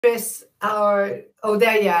Chris, or oh,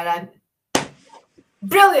 there you are, Anne.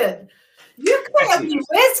 Brilliant. You got a new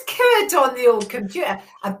whiz kid on the old computer.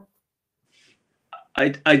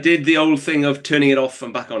 I did the old thing of turning it off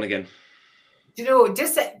and back on again. Do you know,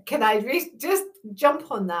 can I just jump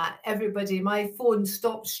on that, everybody? My phone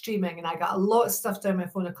stopped streaming and I got a lot of stuff down my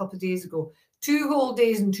phone a couple of days ago. 2 whole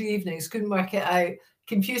days and 2 evenings, couldn't work it out.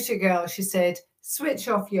 Computer girl, she said, switch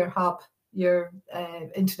off your hub, your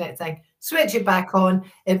internet thing, switch it back on,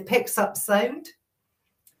 it picks up sound.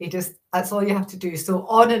 That's all you have to do. So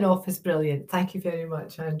on and off is brilliant. Thank you very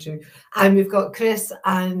much, Andrew. And we've got Chris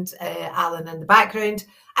and Alan in the background,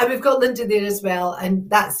 and we've got Linda there as well. And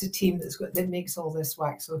that's the team that makes all this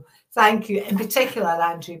work. So thank you, in particular,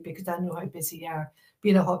 Andrew, because I know how busy you are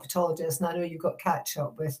being a herpetologist, and I know you've got catch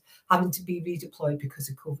up with having to be redeployed because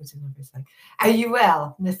of COVID and everything. Are you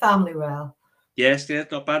well? And the family well? Yes,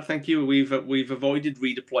 not bad, thank you. We've avoided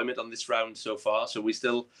redeployment on this round so far, so we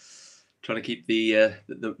still trying to keep the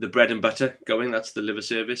bread and butter going. That's the liver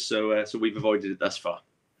service. So we've avoided it thus far.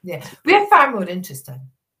 Yeah, we're far more interesting.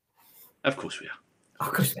 Of course we are.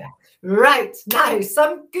 Of course we are. Right, now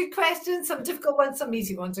some good questions, some difficult ones, some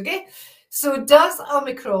easy ones. Okay, so does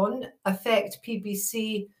Omicron affect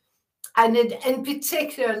PBC, and in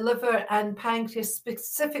particular liver and pancreas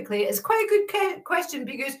specifically? It's quite a good question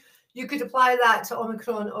because you could apply that to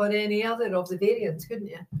Omicron or any other of the variants, couldn't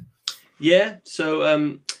you? Yeah.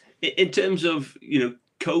 So in terms of,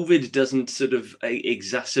 COVID doesn't sort of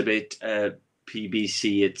exacerbate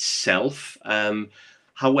PBC itself.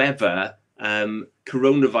 However,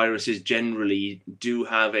 coronaviruses generally do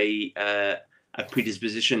have a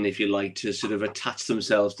predisposition, if you like, to sort of attach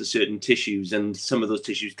themselves to certain tissues, and some of those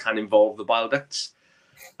tissues can involve the bile ducts.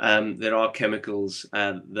 There are chemicals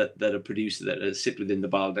that are produced that sit within the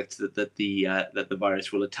bile ducts that the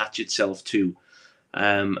virus will attach itself to.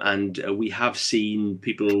 And we have seen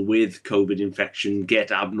people with COVID infection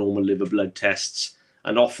get abnormal liver blood tests,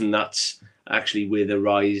 and often that's actually with a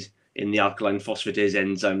rise in the alkaline phosphatase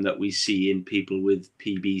enzyme that we see in people with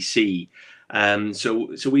PBC.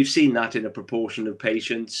 So we've seen that in a proportion of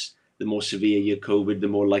patients. The more severe your COVID, the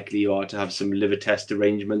more likely you are to have some liver test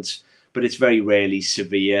arrangements, but it's very rarely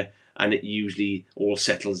severe, and it usually all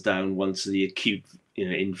settles down once the acute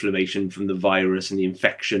inflammation from the virus and the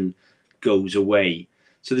infection goes away.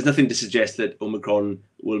 So there's nothing to suggest that Omicron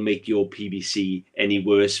will make your PBC any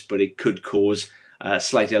worse, but it could cause a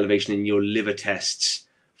slight elevation in your liver tests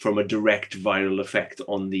from a direct viral effect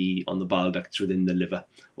on the bile ducts within the liver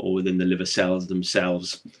or within the liver cells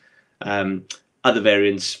themselves. Other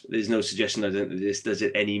variants, there's no suggestion that this does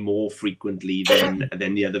it any more frequently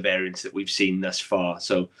than the other variants that we've seen thus far.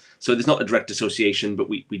 So there's not a direct association, but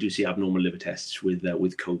we do see abnormal liver tests with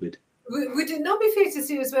COVID. Would it not be fair to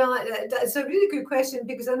say as well, that's a really good question,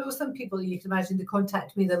 because I know some people, you can imagine, they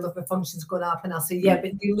contact me, their liver function's gone up, and I'll say, yeah,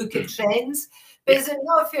 but you look at trends. But is it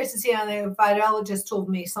not fair to say, and a virologist told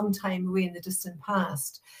me sometime away in the distant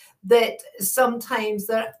past, that sometimes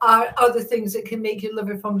there are other things that can make your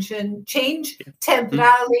liver function change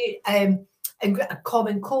temporarily, a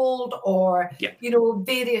common cold or,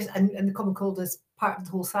 various, and the common cold is part of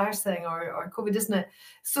the whole SARS thing or COVID, isn't it?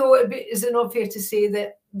 So is it not fair to say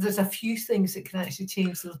that there's a few things that can actually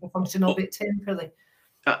change the liver function, albeit temporarily?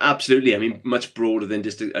 Absolutely. I mean, much broader than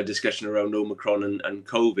just a discussion around Omicron and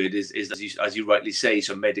COVID is as you rightly say,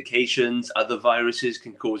 so medications, other viruses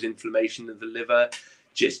can cause inflammation of the liver,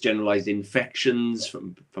 just generalized infections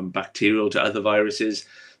from bacterial to other viruses.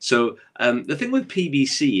 So the thing with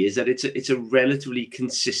PBC is that it's a relatively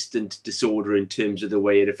consistent disorder in terms of the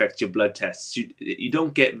way it affects your blood tests. You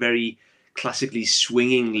don't get very classically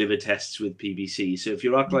swinging liver tests with PBC. So if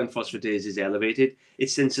your alkaline phosphatase is elevated, it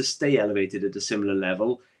tends to stay elevated at a similar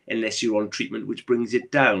level unless you're on treatment which brings it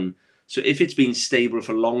down. So if it's been stable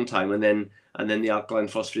for a long time and then the alkaline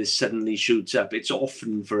phosphatase suddenly shoots up, it's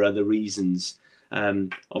often for other reasons.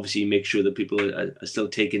 Obviously, make sure that people are still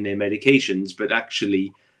taking their medications, but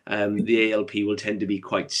actually the ALP will tend to be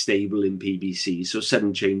quite stable in PBC. So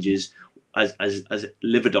sudden changes, as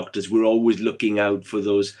liver doctors, we're always looking out for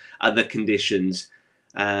those other conditions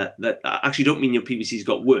that actually don't mean your PBC's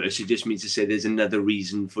got worse. It just means to say there's another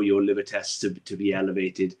reason for your liver tests to be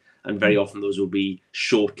elevated. And very often those will be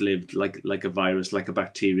short-lived, like a virus, like a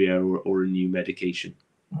bacteria or a new medication.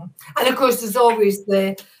 And of course, there's always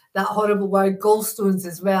that horrible word, gallstones,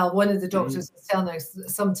 as well. One of the doctors was telling us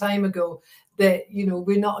some time ago that,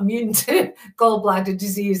 we're not immune to gallbladder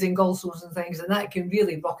disease and gallstones and things, and that can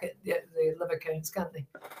really rocket the liver counts, can't they?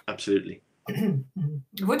 Absolutely.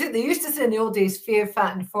 What did they used to say in the old days? Fair,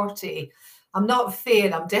 fat, and 40. I'm not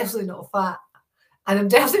fair. I'm definitely not fat, and I'm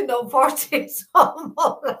definitely not 40. So I'm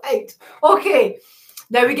all right. Okay.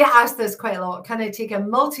 Now, we get asked this quite a lot. Can I take a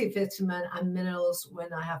multivitamin and minerals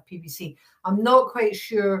when I have PBC? I'm not quite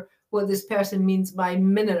sure what this person means by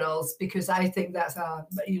minerals, because I think that's a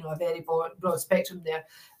very broad spectrum there.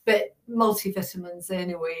 But multivitamins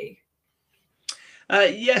anyway.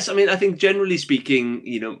 Yes, I mean, I think generally speaking,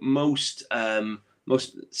 most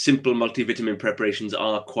simple multivitamin preparations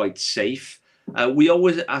are quite safe. We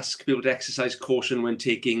always ask people to exercise caution when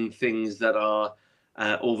taking things that are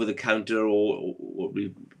over the counter or what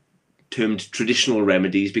we termed traditional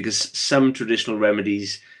remedies, because some traditional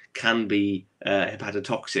remedies can be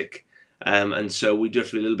hepatotoxic. And so we do have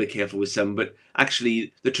to be a little bit careful with some. But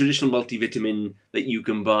actually, the traditional multivitamin that you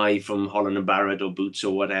can buy from Holland & Barrett or Boots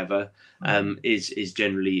or whatever is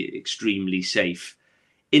generally extremely safe.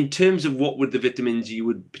 In terms of what would the vitamins you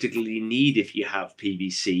would particularly need if you have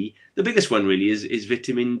PBC, the biggest one really is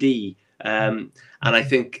vitamin D. And I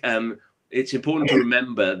think it's important to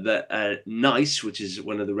remember that NICE, which is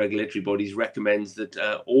one of the regulatory bodies, recommends that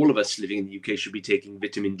all of us living in the UK should be taking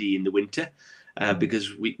vitamin D in the winter.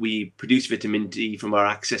 Because we produce vitamin D from our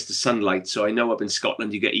access to sunlight. So I know up in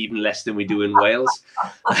Scotland you get even less than we do in Wales.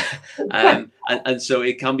 And so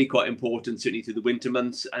it can be quite important, certainly through the winter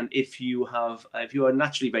months. And if you are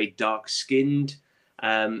naturally very dark skinned,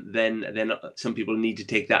 then some people need to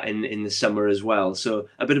take that in the summer as well. So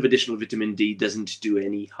a bit of additional vitamin D doesn't do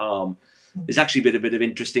any harm. There's actually been a bit of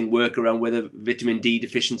interesting work around whether vitamin D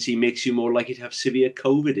deficiency makes you more likely to have severe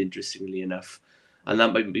COVID, interestingly enough. And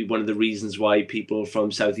that might be one of the reasons why people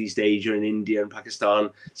from Southeast Asia and India and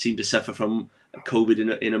Pakistan seem to suffer from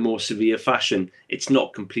COVID in a more severe fashion. It's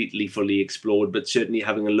not completely fully explored, but certainly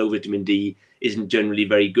having a low vitamin D isn't generally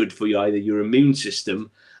very good for either your immune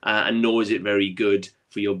system, and nor is it very good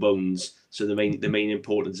for your bones. So the main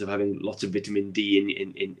importance of having lots of vitamin D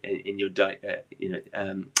in your diet,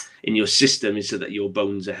 in your system, is so that your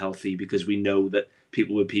bones are healthy, because we know that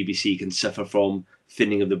people with PBC can suffer from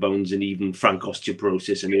thinning of the bones and even frank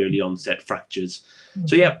osteoporosis and early onset fractures.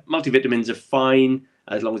 So yeah, multivitamins are fine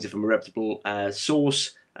as long as they're from a reputable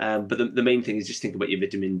source. But the main thing is just think about your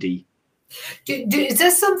vitamin D. Is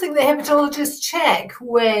this something the hepatologists check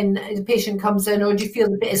when the patient comes in, or do you feel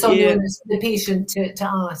that it's on the patient to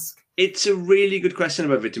ask? It's a really good question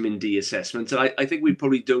about vitamin D assessment. And I think we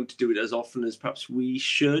probably don't do it as often as perhaps we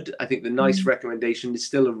should. I think the NICE recommendation is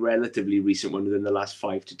still a relatively recent one within the last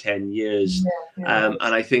 5 to 10 years. And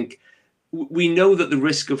I think we know that the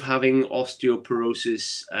risk of having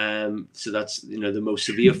osteoporosis, so that's the most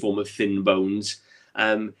severe form of thin bones,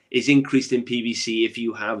 is increased in PBC if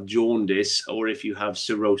you have jaundice or if you have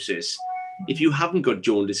cirrhosis. If you haven't got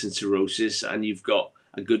jaundice and cirrhosis and you've got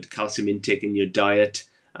a good calcium intake in your diet,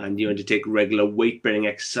 and you undertake regular weight-bearing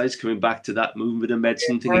exercise, coming back to that movement and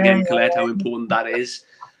medicine thing again, Collette, how important that is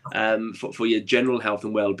for your general health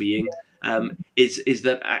and well-being, is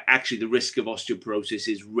that actually the risk of osteoporosis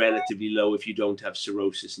is relatively low if you don't have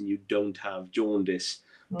cirrhosis and you don't have jaundice.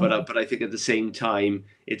 But I think at the same time,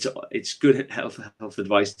 it's good health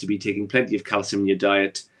advice to be taking plenty of calcium in your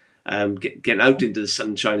diet, getting out into the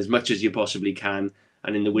sunshine as much as you possibly can,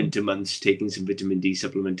 and in the winter months, taking some vitamin D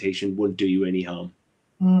supplementation won't do you any harm.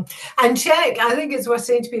 And check, I think it's worth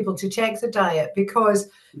saying to people to check the diet, because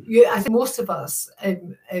I think most of us,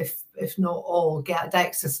 if not all, get a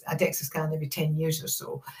DEXA scan every 10 years or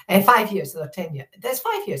so. 5 years or 10 years. That's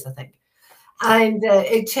 5 years, I think. And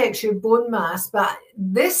it checks your bone mass. But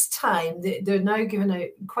this time, they're now giving out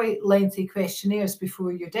quite lengthy questionnaires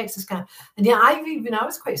before your DEXA scan. And yeah, I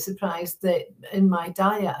was quite surprised that in my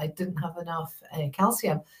diet, I didn't have enough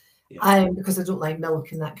calcium. Because I don't like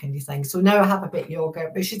milk and that kind of thing. So now I have a bit of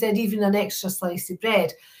yogurt. But she said even an extra slice of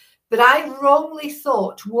bread. But I wrongly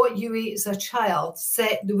thought what you ate as a child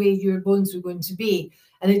set the way your bones were going to be.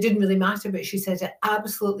 And it didn't really matter. But she said it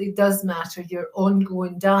absolutely does matter, your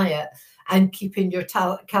ongoing diet and keeping your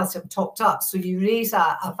calcium topped up. So you raise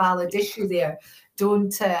a valid issue there.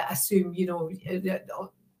 Don't assume,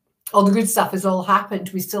 all the good stuff has all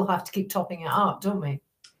happened. We still have to keep topping it up, don't we?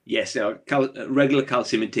 Yes, regular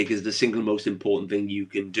calcium intake is the single most important thing you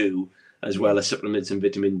can do, as well as supplements and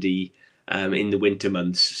vitamin D in the winter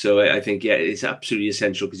months. So I think, it's absolutely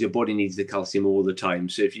essential, because your body needs the calcium all the time.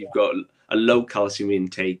 So if you've got a low calcium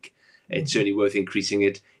intake, it's certainly worth increasing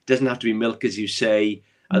it. It doesn't have to be milk, as you say.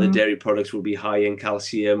 Other dairy products will be high in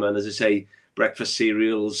calcium. And as I say, breakfast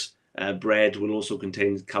cereals, bread will also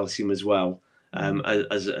contain calcium as well.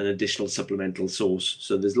 As an additional supplemental source.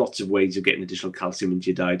 So there's lots of ways of getting additional calcium into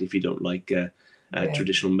your diet if you don't like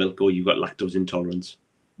traditional milk or you've got lactose intolerance.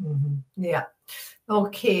 Yeah.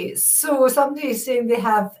 Okay. So somebody's saying they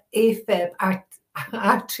have AFib,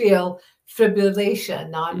 atrial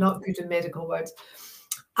fibrillation. Now, I'm not good at medical words.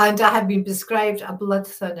 and I have been prescribed a blood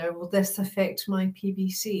thinner. Will this affect my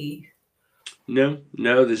PBC? No,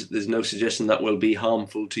 there's no suggestion that will be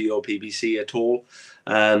harmful to your PBC at all.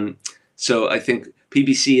 So I think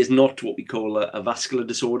PBC is not what we call a vascular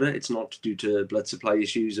disorder. It's not due to blood supply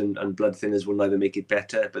issues, and blood thinners will neither make it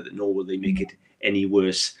better, but nor will they make it any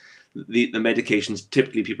worse. The medications,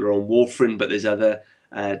 typically people are on warfarin, but there's other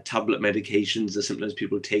tablet medications that sometimes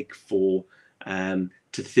people take for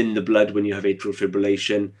to thin the blood when you have atrial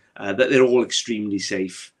fibrillation. That they're all extremely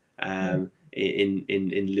safe in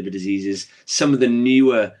liver diseases. Some of the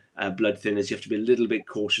newer blood thinners you have to be a little bit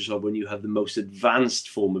cautious of when you have the most advanced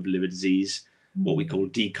form of liver disease, what we call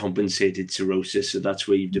decompensated cirrhosis. So that's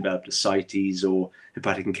where you've developed ascites or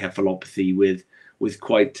hepatic encephalopathy with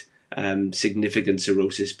quite significant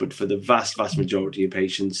cirrhosis. But for the vast majority of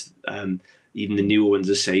patients, even the newer ones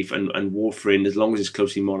are safe, and warfarin, as long as it's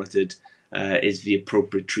closely monitored, is the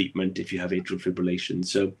appropriate treatment if you have atrial fibrillation.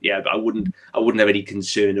 So yeah, I wouldn't have any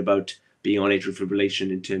concern about being on atrial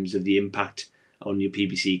fibrillation in terms of the impact on your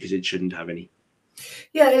PBC, because it shouldn't have any.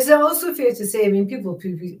 Yeah, it's also fair to say, I mean, people with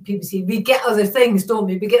PBC, we get other things, don't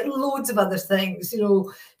we? We get loads of other things, you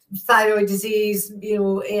know, thyroid disease, you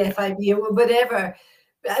know, AFIB or whatever.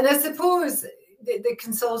 And I suppose the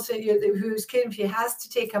consultant who's caring for you has to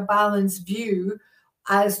take a balanced view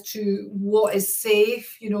as to what is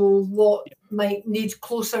safe, you know, what might need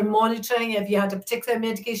closer monitoring if you had a particular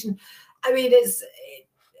medication. I mean,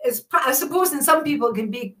 I suppose in some people it can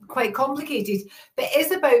be quite complicated, but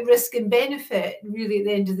it's about risk and benefit really at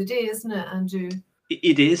the end of the day, isn't it, Andrew?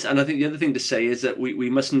 It is. And I think the other thing to say is that we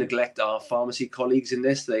mustn't neglect our pharmacy colleagues in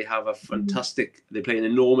this. They have a fantastic, they play an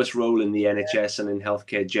enormous role in the NHS and in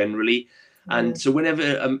healthcare generally. And so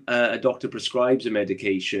whenever a doctor prescribes a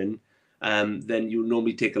medication, then you'll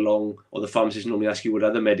normally take along, or the pharmacist normally ask you what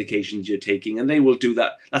other medications you're taking, and they will do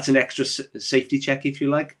that. That's an extra safety check, if you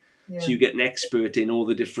like. So you get an expert in all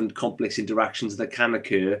the different complex interactions that can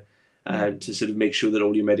occur to sort of make sure that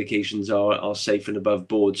all your medications are safe and above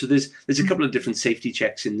board. So there's a couple of different safety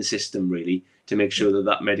checks in the system, really, to make sure that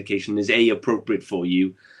that medication is A, appropriate for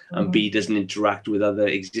you, and B, doesn't interact with other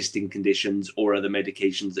existing conditions or other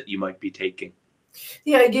medications that you might be taking.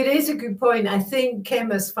 Yeah, you raise a good point. I think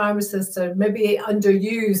chemists, pharmacists are maybe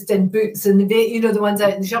underused in boots, and you know, the ones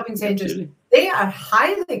out in the shopping centres. They are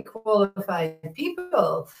highly qualified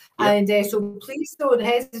people, and so please don't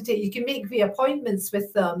hesitate. You can make the appointments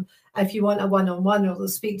with them if you want a one-on-one, or they'll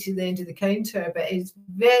speak to you at the end of the counter. But it's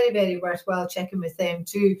very, very worthwhile checking with them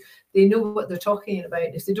too. They know what they're talking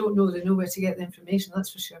about. If they don't know, they know where to get the information.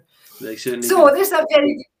 That's for sure. They certainly so do.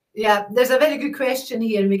 there's a very good question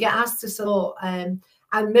here, and we get asked this a lot.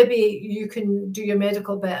 And maybe you can do your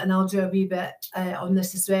medical bit, and I'll do a wee bit on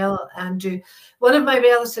this as well, Andrew. One of my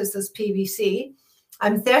relatives has PBC.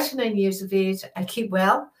 I'm 39 years of age. I keep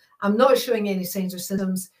well. I'm not showing any signs or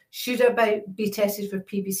symptoms. Should I be tested for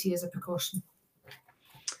PBC as a precaution?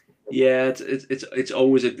 Yeah, it's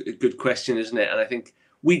always a good question, isn't it? And I think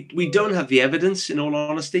we don't have the evidence, in all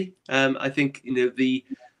honesty. I think, you know, the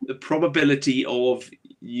probability of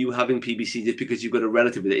you having PBC just because you've got a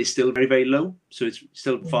relative with it is still very, very low. So it's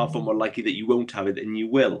still far from more likely that you won't have it than you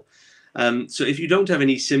will. So if you don't have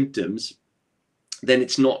any symptoms, then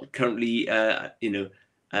it's not currently,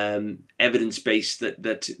 evidence-based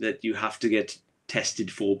that you have to get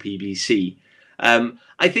tested for PBC.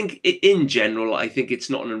 I think in general, I think it's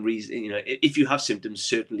not an unreason. You know, if you have symptoms,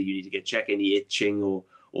 certainly you need to get checked, any itching or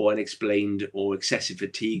unexplained or excessive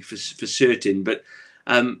fatigue for certain. But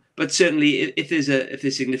certainly, if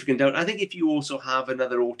there's significant doubt, I think if you also have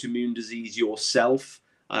another autoimmune disease yourself,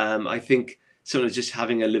 I think sometimes just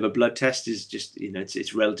having a liver blood test is just, you know,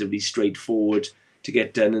 it's relatively straightforward to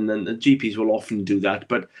get done, and then the GPs will often do that.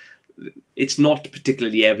 But it's not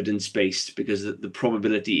particularly evidence-based because the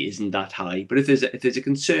probability isn't that high. But if there's a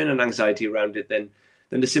concern and anxiety around it, then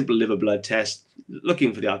a simple liver blood test,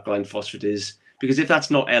 looking for the alkaline phosphatase, because if that's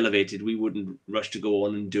not elevated, we wouldn't rush to go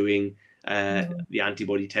on and doing the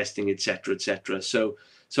antibody testing, etc., etc. So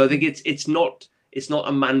I think it's not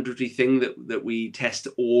a mandatory thing that we test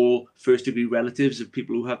all first-degree relatives of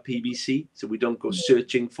people who have PBC. So we don't go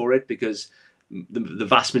searching for it, because the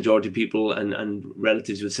vast majority of people and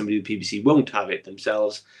relatives with somebody with PBC won't have it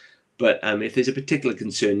themselves. But if there's a particular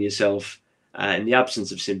concern yourself in the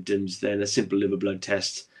absence of symptoms, then a simple liver blood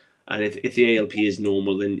test. And if the ALP is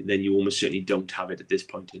normal, then you almost certainly don't have it at this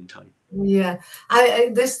point in time. Yeah,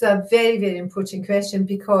 this is a very, very important question,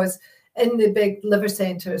 because in the big liver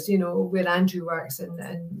centres, you know, where Andrew works, and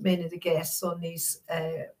many of the guests on these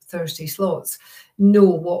Thursday slots know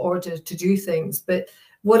what order to do things. But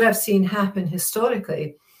what I've seen happen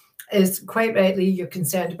historically is quite rightly you're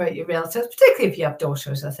concerned about your relatives, particularly if you have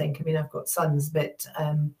daughters, I think. I mean, I've got sons, but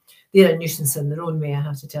they're a nuisance in their own way, I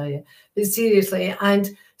have to tell you. But seriously, and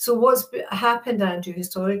so what's happened, Andrew,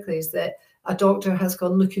 historically, is that a doctor has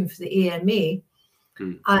gone looking for the AMA,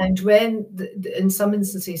 and when, in some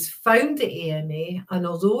instances, found the AMA, and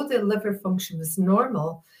although their liver function was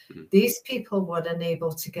normal, these people were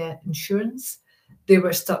unable to get insurance. They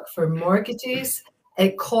were stuck for mortgages.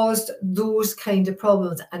 It caused those kind of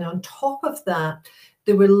problems. And on top of that,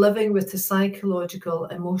 they were living with the psychological,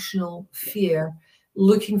 emotional fear,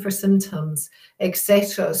 looking for symptoms,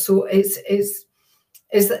 etc. So it's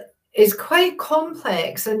quite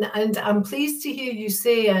complex. And I'm pleased to hear you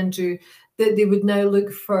say, Andrew, that they would now look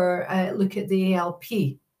at the ALP,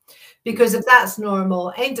 because if that's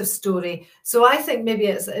normal, end of story. So I think maybe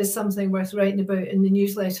it's something worth writing about in the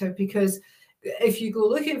newsletter, because if you go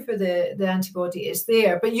looking for the antibody, it's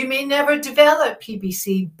there, but you may never develop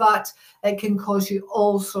PBC, but it can cause you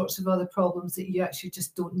all sorts of other problems that you actually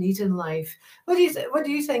just don't need in life. What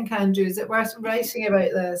do you think, Andrew? Is it worth writing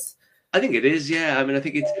about this? I think it is, yeah. I mean, I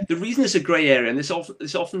think it's the reason it's a grey area, and this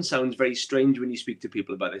often sounds very strange when you speak to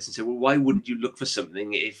people about this and say, well, why wouldn't you look for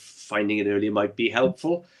something if finding it earlier might be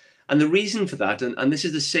helpful? And the reason for that, and this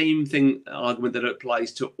is the same argument that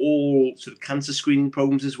applies to all sort of cancer screening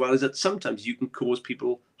programs as well, is that sometimes you can cause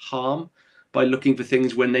people harm by looking for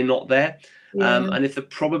things when they're not there. Yeah. And if the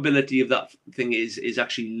probability of that thing is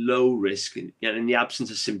actually low risk, and in the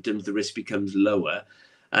absence of symptoms, the risk becomes lower,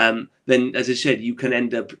 then, as I said, you can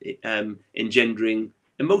end up engendering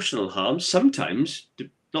emotional harm, sometimes,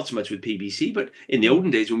 not so much with PBC, but in the olden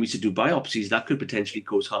days when we used to do biopsies, that could potentially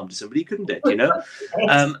cause harm to somebody, couldn't it? You know,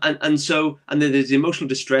 and then there's the emotional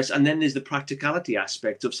distress, and then there's the practicality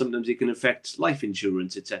aspect of sometimes it can affect life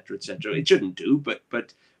insurance, etc., etc. It shouldn't do, but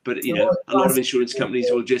you know, a lot of insurance companies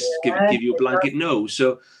will just give you a blanket no.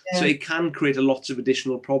 So it can create lots of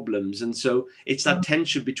additional problems, and so it's that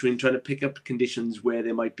tension between trying to pick up conditions where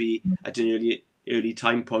they might be at an early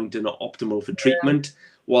time point and not optimal for treatment,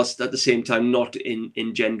 whilst at the same time not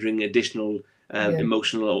engendering additional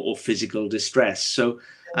emotional or physical distress. So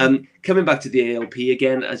coming back to the ALP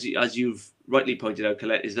again, as you've rightly pointed out,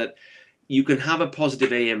 Collette, is that you can have a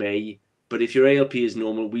positive AMA, but if your ALP is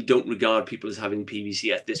normal, we don't regard people as having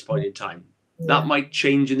PBC at this point in time. That might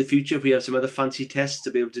change in the future if we have some other fancy tests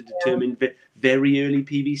to be able to determine very early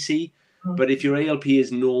PBC. But if your ALP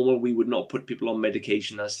is normal, we would not put people on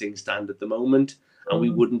medication as things stand at the moment. And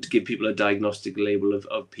we wouldn't give people a diagnostic label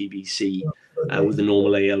of PBC with a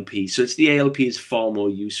normal ALP. So the ALP is far more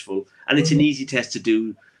useful. And it's an easy test to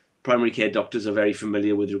do. Primary care doctors are very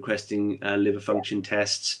familiar with requesting liver function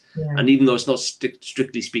tests. And even though it's not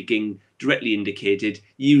strictly speaking directly indicated,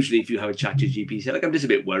 usually if you have a chat to your GP, say, like, I'm just a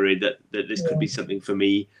bit worried that this could be something for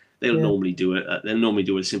me, they'll normally do it. They'll normally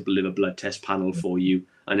do a simple liver blood test panel for you.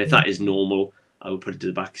 And if that is normal, I will put it to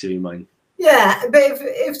the back of your mind. Yeah, but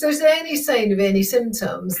if there's any sign of any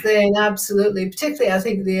symptoms, then absolutely, particularly I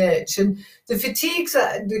think the itch and the fatigues,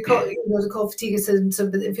 they call fatigue a symptom,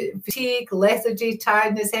 but fatigue, lethargy,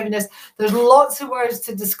 tiredness, heaviness, there's lots of words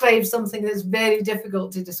to describe something that's very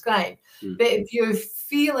difficult to describe. But if you're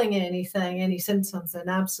feeling anything, any symptoms, then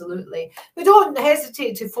absolutely. But don't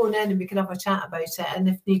hesitate to phone in and we can have a chat about it. And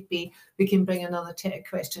if need be, we can bring another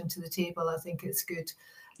question to the table. I think it's good.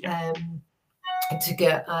 To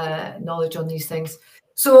get knowledge on these things.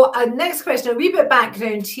 So next question, a wee bit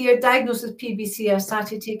background here. Diagnosed with PBC, I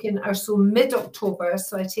started taking Urso mid-October,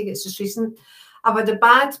 so I take it's just recent. I've had a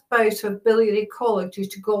bad bout of biliary colic due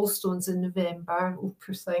to gallstones in November. Oh,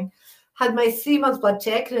 poor thing. Had my 3-month blood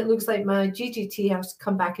check, and it looks like my GGT has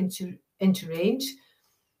come back into range.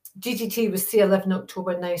 GGT was 311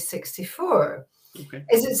 October, now 64. Okay.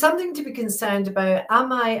 Is it something to be concerned about?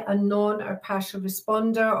 Am I a non or partial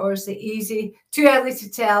responder, or is it easy, too early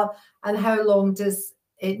to tell? And how long does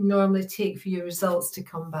it normally take for your results to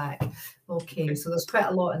come back? Okay, so there's quite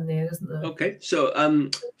a lot in there, isn't there? Okay, so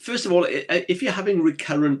first of all, if you're having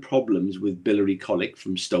recurrent problems with biliary colic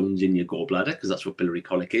from stones in your gallbladder, because that's what biliary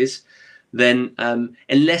colic is, then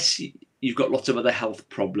unless you've got lots of other health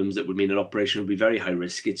problems that would mean an operation would be very high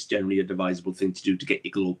risk, it's generally a advisable thing to do to get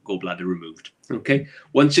your gallbladder removed. Okay.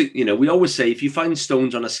 Once we always say if you find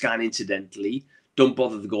stones on a scan incidentally, don't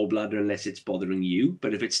bother the gallbladder unless it's bothering you.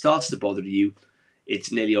 But if it starts to bother you,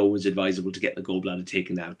 it's nearly always advisable to get the gallbladder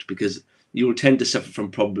taken out, because you will tend to suffer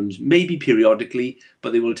from problems, maybe periodically,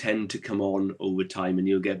 but they will tend to come on over time, and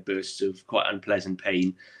you'll get bursts of quite unpleasant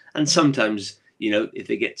pain. And sometimes, if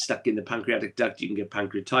they get stuck in the pancreatic duct, you can get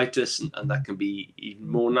pancreatitis, and that can be even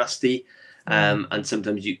more nasty. And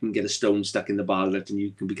sometimes you can get a stone stuck in the bile duct and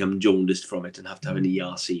you can become jaundiced from it and have to have an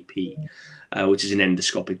ERCP, which is an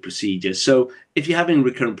endoscopic procedure. So if you're having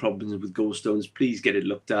recurrent problems with gallstones, please get it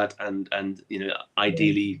looked at, and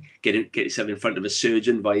ideally get yourself in front of a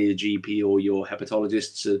surgeon via your GP or your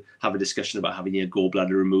hepatologist to have a discussion about having your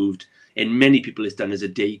gallbladder removed. In many people, it's done as a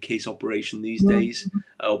day case operation these days,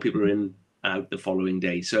 or people are in out the following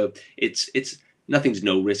day. So it's nothing's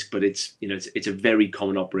no risk, but it's a very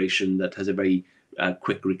common operation that has a very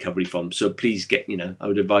quick recovery from. So please get, I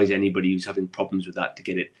would advise anybody who's having problems with that to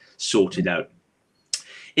get it sorted out.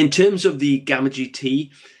 In terms of the gamma GT,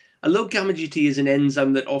 although gamma GT is an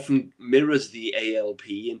enzyme that often mirrors the ALP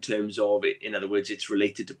in terms of, in other words, it's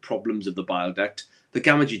related to problems of the bile duct, the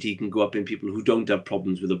gamma GT can go up in people who don't have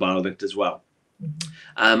problems with the bile duct as well.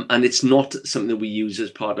 And it's not something that we use as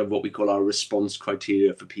part of what we call our response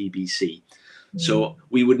criteria for PBC. So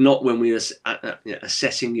we would not, when we're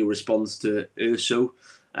assessing your response to urso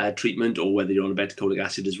treatment, or whether you're on obeticholic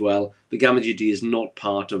acid as well, the gamma GT is not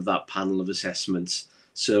part of that panel of assessments.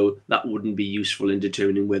 So that wouldn't be useful in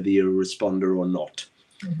determining whether you're a responder or not.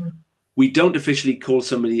 We don't officially call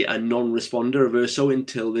somebody a non-responder of urso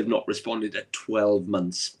until they've not responded at 12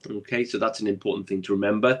 months. Okay, so that's an important thing to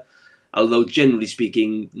remember. Although generally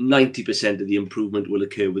speaking, 90% of the improvement will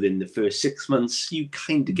occur within the first 6 months, you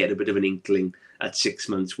kind of get a bit of an inkling at 6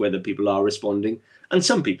 months whether people are responding. And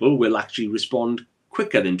some people will actually respond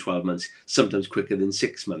quicker than 12 months, sometimes quicker than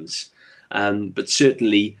 6 months. But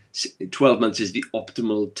certainly 12 months is the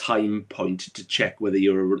optimal time point to check whether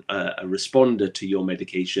you're a responder to your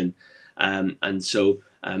medication. And so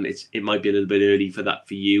it might be a little bit early for that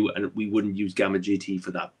for you, and we wouldn't use gamma GT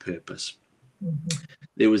for that purpose.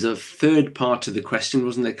 There was a third part to the question,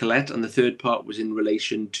 wasn't there, Collette? And the third part was in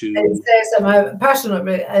relation to... It says, am I passionate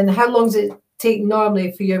about it? And how long does it take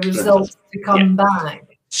normally for your results to come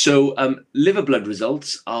back? So liver blood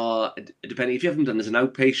results are, depending, if you haven't done as an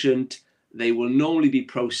outpatient, they will normally be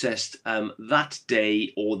processed that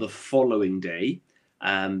day or the following day,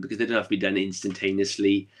 because they don't have to be done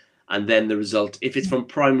instantaneously. And then the result, if it's from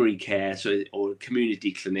primary care or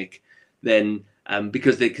community clinic, then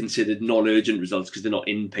because they're considered non-urgent results, because they're not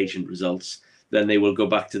inpatient results, then they will go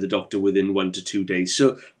back to the doctor within 1 to 2 days.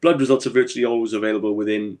 So blood results are virtually always available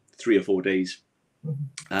within 3 or 4 days.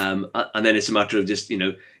 And then it's a matter of just,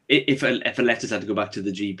 if a letter's had to go back to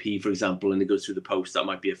the GP, for example, and it goes through the post, that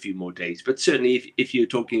might be a few more days. But certainly if you're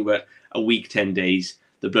talking about a week, 10 days,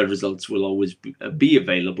 the blood results will always be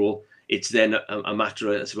available. It's then a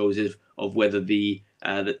matter, I suppose, of whether the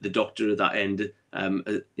doctor at that end,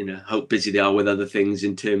 how busy they are with other things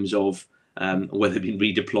in terms of whether they've been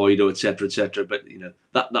redeployed or et cetera, but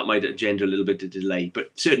that might engender a little bit of delay,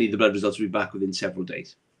 but certainly the blood results will be back within several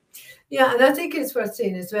days. Yeah, and I think it's worth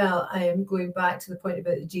saying as well, going back to the point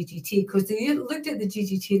about the GGT, because they looked at the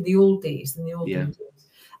GGT in the old days, days.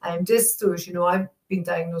 Just so as you know, I've been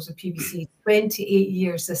diagnosed with PBC 28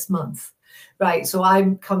 years this month. Right, so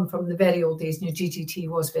I'm come from the very old days, and your GGT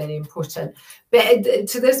was very important. But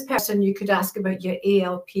to this person, you could ask about your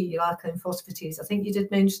ALP, your alkaline phosphatase. I think you did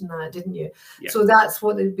mention that, didn't you? Yeah. So that's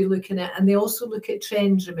what they'd be looking at. And they also look at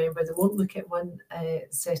trends, remember. They won't look at one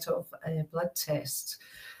set of blood tests.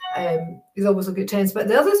 They always look at trends. But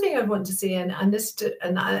the other thing I want to say, and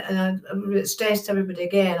I stress to everybody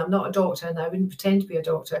again, I'm not a doctor, and I wouldn't pretend to be a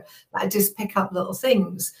doctor, but I just pick up little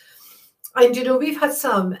things. And, we've had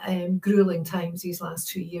some grueling times these last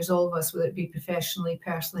 2 years, all of us, whether it be professionally,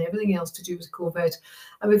 personally, everything else to do with COVID.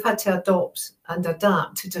 And we've had to adopt and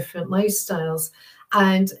adapt to different lifestyles.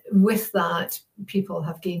 And with that, people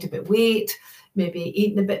have gained a bit of weight, maybe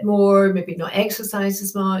eaten a bit more, maybe not exercised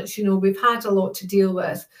as much. We've had a lot to deal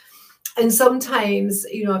with. And sometimes,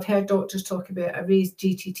 I've heard doctors talk about a raised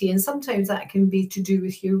GTT, and sometimes that can be to do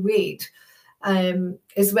with your weight.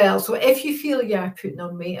 As well. So if you feel you're putting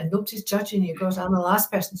on weight, and nobody's judging you, God, I'm the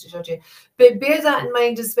last person to judge you, but bear that in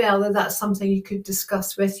mind as well, that that's something you could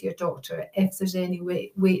discuss with your doctor if there's any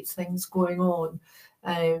weight things going on.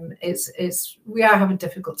 We are having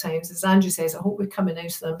difficult times, as Andrew says. I hope we're coming out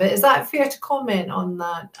of them. But is that fair to comment on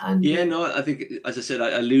that, Andrew? Yeah, no, I think, as I said,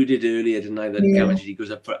 I alluded earlier, didn't I, that gamma GT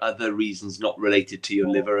goes up for other reasons not related to your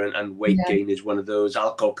liver, and weight gain is one of those.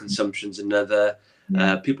 Alcohol consumption's another.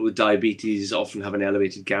 People with diabetes often have an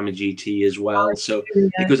elevated gamma GT as well. So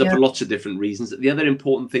it goes up for lots of different reasons. The other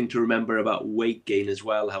important thing to remember about weight gain as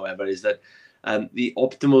well, however, is that the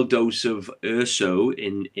optimal dose of urso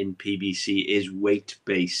in PBC is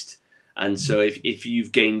weight-based. And so if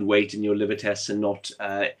you've gained weight and your liver tests are not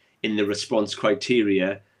in the response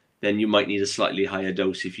criteria, then you might need a slightly higher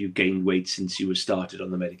dose if you've gained weight since you were started on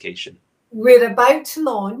the medication. we're about to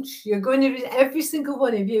launch. You're going to, every single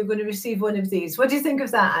one of you are going to receive one of these. What do you think of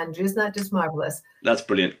that, Andrew? Isn't that just marvellous? That's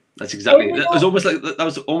brilliant. That's exactly. That was almost like that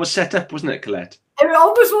was almost set up, wasn't it, Collette? It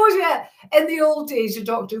almost was, yeah. In the old days, your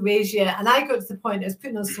doctor weighs you, and I got to the point I was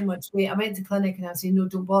putting on so much weight. I went to clinic and I was saying, no,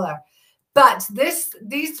 don't bother. But this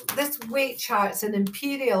weight chart's an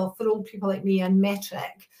imperial for old people like me and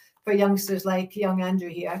metric for youngsters like young Andrew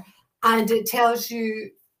here, and it tells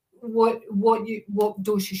you what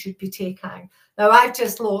dose you should be taking. Now I've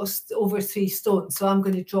just lost over 3 stone, so I'm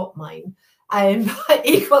going to drop mine. But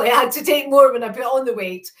equally, I had to take more when I put on the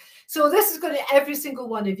weight. So this is going to, every single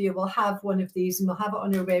one of you will have one of these, and we'll have it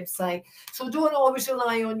on your website. So don't always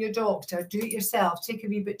rely on your doctor. Do it yourself. Take a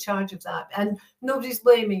wee bit charge of that. And nobody's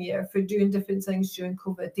blaming you for doing different things during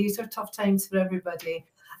COVID. These are tough times for everybody.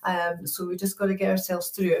 So we just got to get ourselves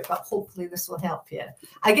through it, but hopefully this will help you.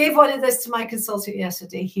 I gave one of this to my consultant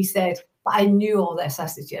yesterday. He said, but I knew all this. I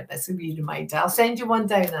said, yeah, that's a wee reminder. I'll send you one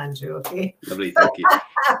down, Andrew, okay? Lovely, thank you.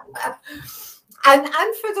 And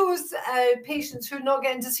for those patients who are not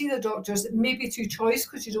getting to see the doctors, it may be through choice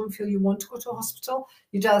because you don't feel you want to go to a hospital.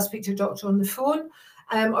 You'd rather speak to your doctor on the phone,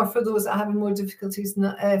 or for those that are having more difficulties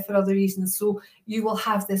for other reasons. So you will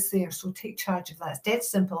have this there. So take charge of that. It's dead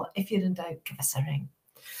simple. If you're in doubt, give us a ring.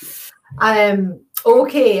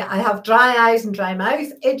 Okay, I have dry eyes and dry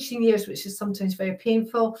mouth, itching ears, which is sometimes very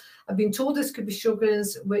painful. I've been told this could be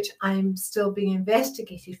Sjogren's, which I'm still being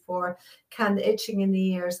investigated for. Can the itching in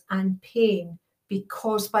the ears and pain be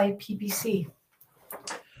caused by PBC?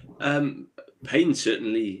 Pain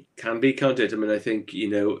certainly can be, can't it? I mean, I think,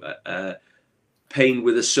 pain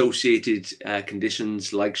with associated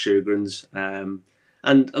conditions like Sjogren's,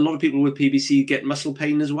 and a lot of people with PBC get muscle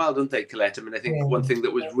pain as well, don't they, Collette? I mean, I think one thing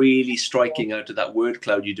that was really striking out of that word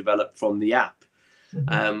cloud you developed from the app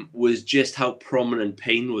was just how prominent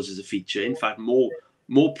pain was as a feature. In fact,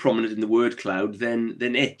 more prominent in the word cloud than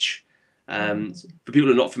itch. For people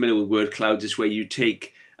who are not familiar with word clouds, it's where you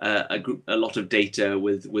take a lot of data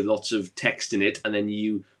with lots of text in it, and then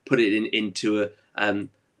you put it into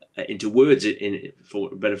words,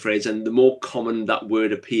 for a better phrase, and the more common that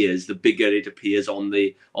word appears, the bigger it appears on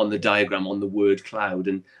the diagram, on the word cloud.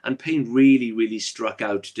 And pain really struck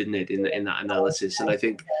out, didn't it, in that analysis? And I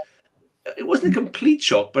think it wasn't a complete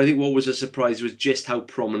shock, but I think what was a surprise was just how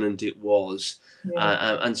prominent it was.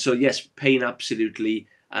 And so yes, pain absolutely,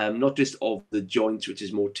 not just of the joints, which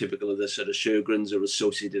is more typical of the sort of Sjogren's or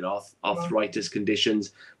associated arthritis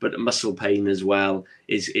conditions, but muscle pain as well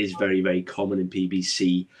is very common in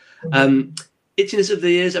PBC. Itchiness of the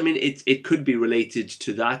ears, I mean, it could be related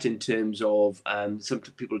to that in terms of some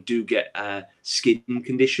people do get skin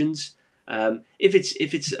conditions. If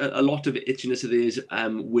it's a lot of itchiness of the ears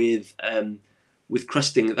with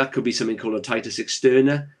crusting, that could be something called otitis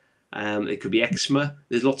externa. It could be eczema.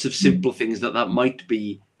 There's lots of simple things that might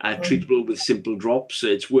be treatable with simple drops. So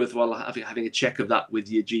it's worthwhile having a check of that with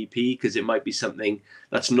your GP, because it might be something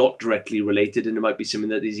that's not directly related, and it might be something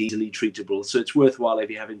that is easily treatable. So it's worthwhile, if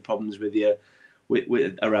you're having problems with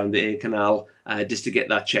around the ear canal, just to get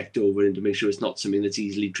that checked over and to make sure it's not something that's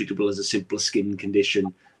easily treatable as a simple skin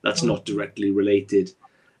condition that's not directly related.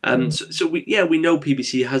 So we know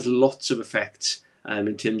PBC has lots of effects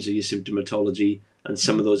in terms of your symptomatology, and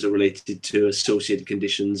some of those are related to associated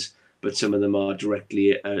conditions, but some of them are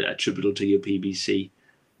directly attributable to your PBC.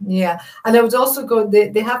 Yeah, and I would also go,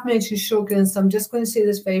 they have mentioned Sjogren's, so I'm just going to say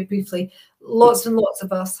this very briefly. Lots and lots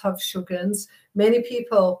of us have Sjogren's. Many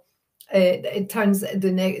people, it turns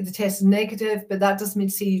the test is negative, but that doesn't mean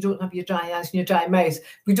to say you don't have your dry eyes and your dry mouth.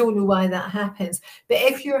 We don't know why that happens. But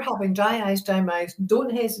if you're having dry eyes, dry mouth,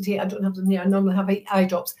 don't hesitate. I don't have them there. I normally have eye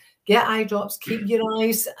drops. Get eye drops. Keep your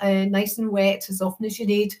eyes nice and wet as often as you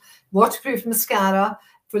need. Waterproof mascara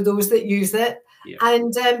for those that use it. Yeah.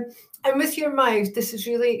 And with your mouth, this is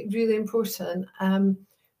really, really important.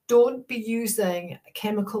 Don't be using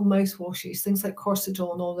chemical mouthwashes, things like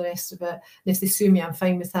Corsidol and all the rest of it. And if they sue me, I'm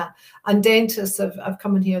fine with that. And dentists have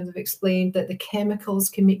come in here and they've explained that the chemicals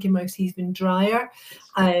can make your mouth even drier.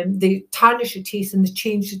 They tarnish your teeth and they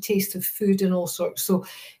change the taste of food and all sorts. So,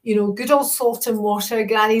 good old salt and water,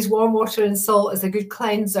 Granny's warm water and salt is a good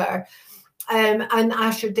cleanser. And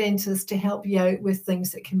ask your dentist to help you out with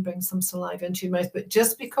things that can bring some saliva into your mouth. But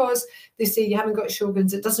just because they say you haven't got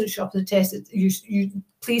Sjogren's, it doesn't show up in the test. You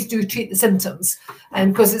please do treat the symptoms,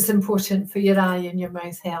 because it's important for your eye and your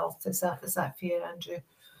mouth health. Is that fair, Andrew?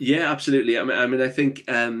 Yeah, absolutely. I mean, I think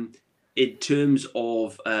in terms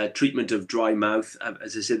of treatment of dry mouth,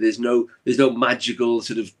 as I said, there's no magical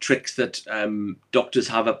sort of tricks that doctors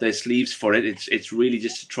have up their sleeves for it. It's really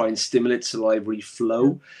just to try and stimulate salivary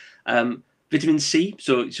flow. Vitamin C,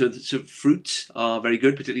 so fruits are very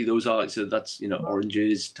good, particularly those are, so that's, you know,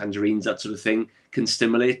 oranges, tangerines, that sort of thing, can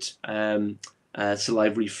stimulate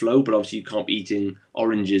salivary flow, but obviously you can't be eating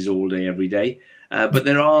oranges all day, every day. But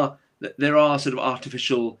there are sort of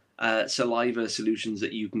artificial saliva solutions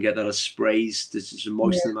that you can get that are sprays to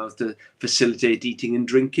moisten the mouth to facilitate eating and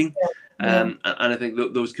drinking. And I think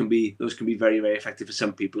those can be very, very effective for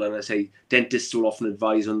some people. And I say dentists will often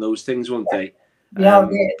advise on those things, won't they? Yeah,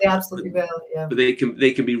 they absolutely will. Yeah, but they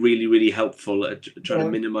can be really, really helpful at trying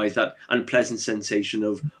to minimise that unpleasant sensation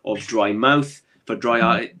of dry mouth. For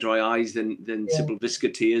dry eyes, then simple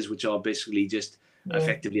viscous tears, which are basically just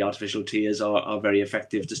effectively artificial tears, are very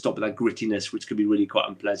effective to stop that grittiness, which can be really quite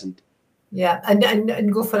unpleasant. Yeah,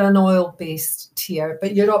 and go for an oil-based tear,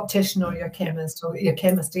 but your optician or your chemist or your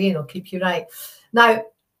chemist Thain will keep you right. Now,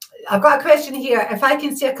 I've got a question here. If I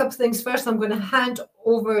can say a couple of things first, I'm going to hand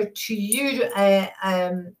over to you,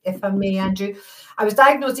 if I may, Andrew. I was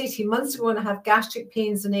diagnosed 18 months ago and I have gastric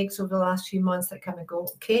pains and aches over the last few months that come and go.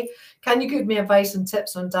 Okay, can you give me advice and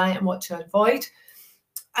tips on diet and what to avoid?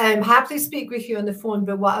 I'm happy to speak with you on the phone,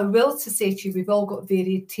 but what I will to say to you, we've all got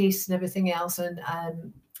varied tastes and everything else, and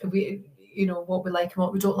we, you know, what we like and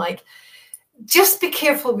what we don't like. Just be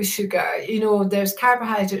careful with sugar. You know, there's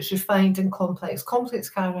carbohydrates, refined and complex. Complex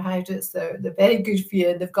carbohydrates, they're very good for you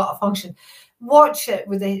and they've got a function. Watch it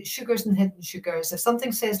with the sugars and hidden sugars. If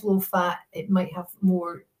something says low fat, it might have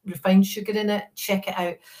more refined sugar in it. Check it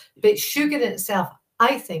out. But sugar in itself,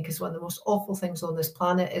 I think, is one of the most awful things on this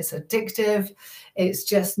planet. It's addictive. It's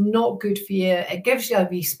just not good for you. It gives you a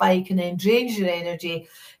wee spike and then drains your energy.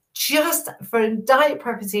 Just for diet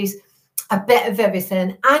purposes, a bit of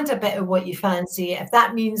everything and a bit of what you fancy. If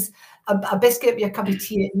that means a biscuit with a cup of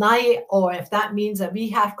tea at night, or if that means a wee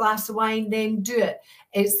half glass of wine, then do it.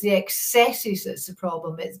 It's the excesses that's the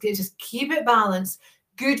problem. It's just keep it balanced.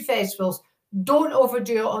 Good vegetables. Don't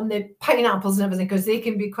overdo it on the pineapples and everything, because they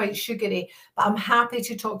can be quite sugary. But I'm happy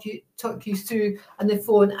to talk you through on the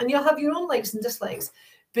phone, and you'll have your own likes and dislikes.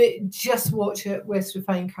 But just watch it with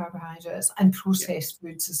refined carbohydrates and processed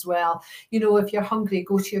foods as well. You know, if you're hungry,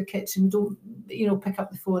 go to your kitchen. Don't, you know, pick up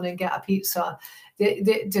the phone and get a pizza.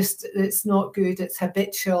 It's not good. It's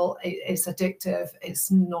habitual. It's addictive. It's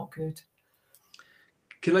not good.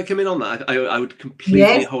 Can I come in on that? I would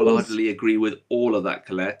completely, wholeheartedly agree with all of that,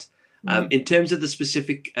 Collette. In terms of the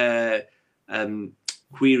specific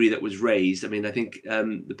query that was raised, I mean, I think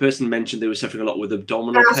the person mentioned they were suffering a lot with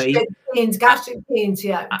abdominal pain. Gastric pains,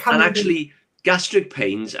 yeah. And actually, gastric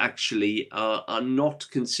pains actually are not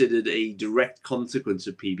considered a direct consequence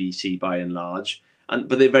of PBC by and large,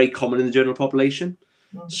 but they're very common in the general population.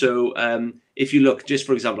 So if you look, just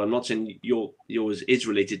for example, I'm not saying yours is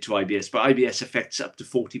related to IBS, but IBS affects up to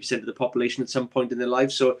 40% of the population at some point in their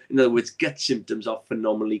life. So in other words, gut symptoms are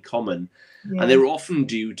phenomenally common, and they're often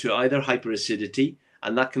due to either hyperacidity,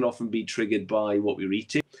 and that can often be triggered by what we're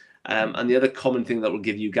eating. And the other common thing that will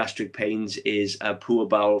give you gastric pains is poor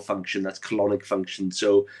bowel function. That's colonic function.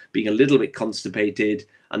 So being a little bit constipated,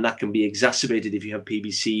 and that can be exacerbated if you have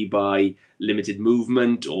PBC by limited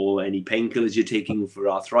movement or any painkillers you're taking for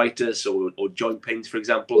arthritis or joint pains, for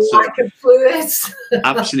example. So lack of fluids.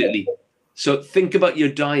 Absolutely. So think about your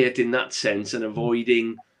diet in that sense and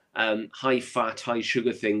avoiding high fat, high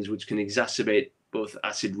sugar things, which can exacerbate both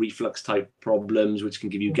acid reflux type problems, which can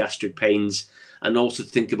give you gastric pains, and also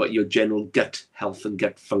think about your general gut health and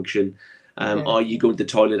gut function. Are you going to the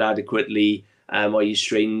toilet adequately? Are you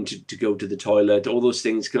strained to go to the toilet? All those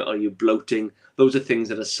things. Are you bloating? Those are things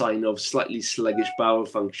that are a sign of slightly sluggish bowel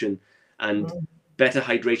function, and better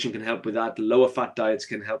hydration can help with that. Lower fat diets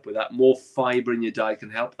can help with that. More fiber in your diet can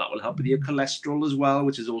help. That will help with your cholesterol as well,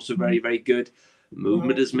 which is also very, very good.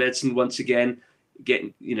 Movement is medicine once again.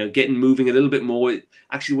 Getting moving a little bit more.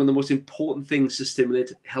 Actually, one of the most important things to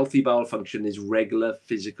stimulate healthy bowel function is regular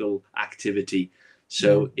physical activity.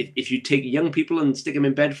 So if you take young people and stick them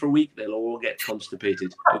in bed for a week, they'll all get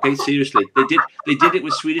constipated. Okay, seriously, they did it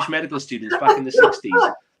with Swedish medical students back in the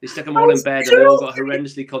 60s. They stuck them all in bed and they all got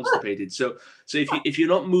horrendously constipated. So if you're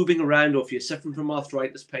not moving around, or if you're suffering from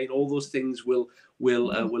arthritis pain, all those things will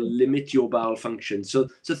limit your bowel function. So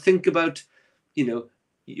think about,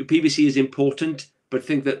 your PBC is important, but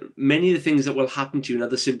think that many of the things that will happen to you and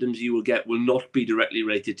other symptoms you will get will not be directly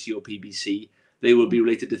related to your PBC. They will be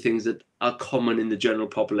related to things that are common in the general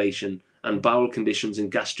population, and bowel conditions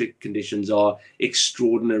and gastric conditions are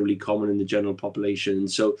extraordinarily common in the general population. And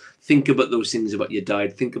so think about those things about your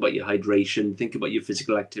diet, think about your hydration, think about your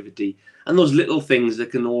physical activity, and those little things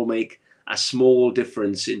that can all make a small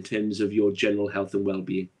difference in terms of your general health and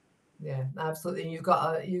well-being. Yeah, absolutely. And you've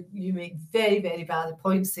got you make very, very valid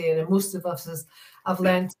points there, and most of us have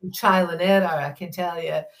learned through trial and error, I can tell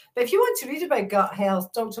you. But if you want to read about gut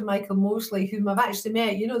health, Dr. Michael Mosley, whom I've actually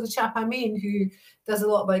met, you know, the chap I mean, who does a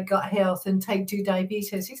lot about gut health and type 2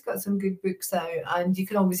 diabetes, he's got some good books out, and you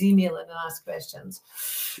can always email him and ask questions.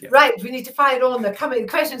 Yep. Right, we need to fire on. The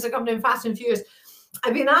questions are coming in fast and furious.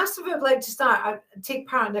 I've been asked if I'd like to take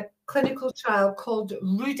part in a clinical trial called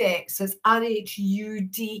RUDEX. It's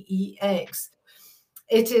RHUDEX.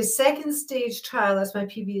 It is second stage trial as my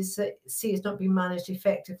PBC has not been managed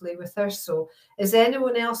effectively with Urso. Is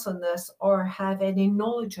anyone else on this or have any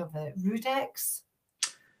knowledge of it? RUDEX?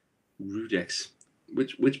 RUDEX.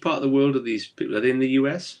 Which part of the world are these people? Are they in the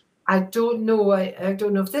US? I don't know. I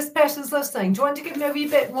don't know if this person's listening. Do you want to give me a wee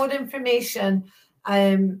bit more information?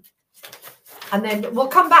 And then we'll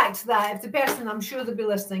come back to that. If the person, I'm sure they'll be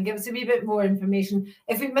listening, give us a wee bit more information.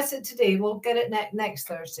 If we miss it today, we'll get it next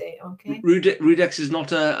Thursday. Okay. RUDEX is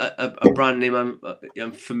not a brand name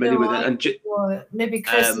I'm familiar with. And maybe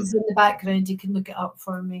Chris is in the background. You can look it up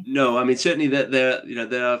for me. No, I mean certainly that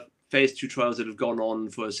there are phase 2 trials that have gone on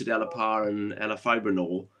for citalopar and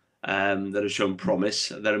elafibranor that have shown promise,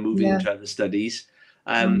 that are moving into other studies.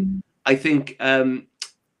 I think.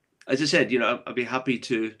 As I said, I'd be happy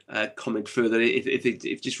to comment further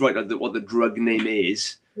if just write out what the drug name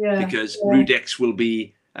is, because RUDEX will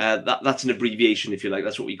be that's an abbreviation, if you like.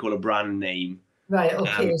 That's what we call a brand name. Right.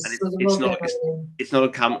 Okay. And it's not a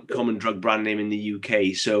common drug brand name in the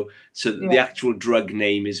UK. So the actual drug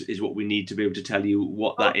name is what we need to be able to tell you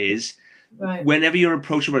what that is. Right. Whenever you're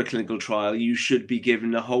approached about a clinical trial, you should be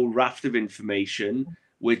given a whole raft of information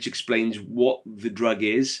which explains what the drug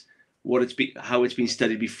is, how it's been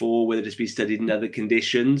studied before, whether it's been studied in other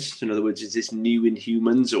conditions. So in other words, is this new in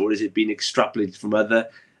humans, or is it been extrapolated from other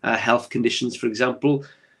health conditions, for example?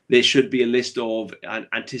 There should be a list of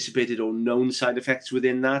anticipated or known side effects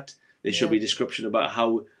within that. There should be a description about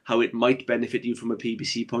how it might benefit you from a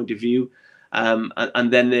PBC point of view.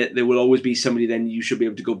 And then there will always be somebody then you should be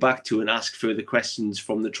able to go back to and ask further questions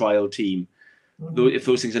from the trial team. Though if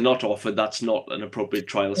those things are not offered, that's not an appropriate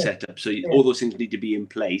trial setup. So all those things need to be in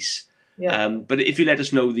place. But if you let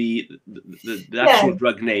us know the actual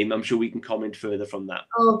drug name, I'm sure we can comment further from that.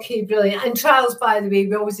 Okay, brilliant. And trials, by the way,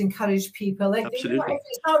 we always encourage people. Absolutely. If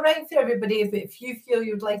it's not right for everybody, if you feel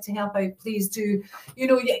you'd like to help out, please do.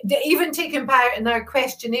 Even taking part in our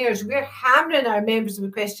questionnaires, we're hammering our members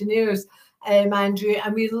with questionnaires, Andrew,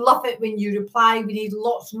 and we love it when you reply. We need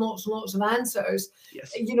lots and lots and lots of answers.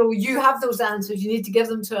 Yes. You have those answers. You need to give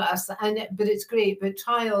them to us, but it's great. But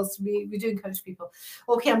trials, we do encourage people.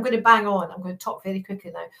 Okay, I'm going to bang on. I'm going to talk very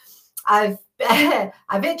quickly now. I've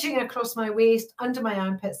itching across my waist, under my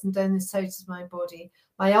armpits, and down the sides of my body.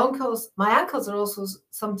 My ankles are also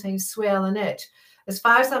sometimes swell and itch. As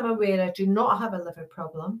far as I'm aware, I do not have a liver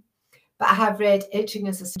problem. But I have read itching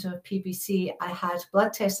as a symptom of PBC. I had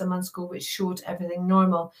blood tests a month ago which showed everything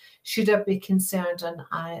normal. Should I be concerned and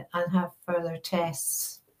have further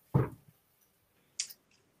tests?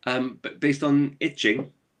 But based on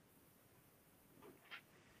itching,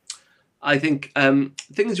 I think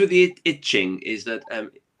things with the itching is that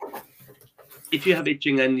if you have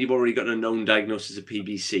itching and you've already got a known diagnosis of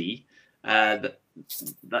PBC, that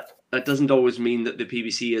doesn't always mean that the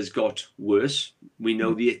PBC has got worse. We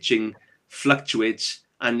know the itching fluctuates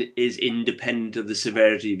and is independent of the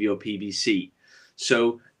severity of your PBC.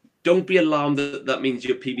 So don't be alarmed that means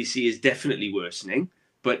your PBC is definitely worsening,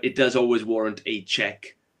 but it does always warrant a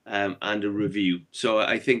check and a review. So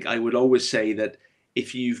I think I would always say that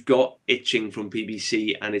if you've got itching from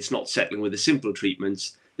PBC and it's not settling with the simple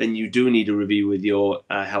treatments, then you do need a review with your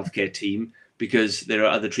healthcare team, because there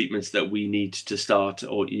are other treatments that we need to start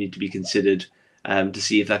or you need to be considered to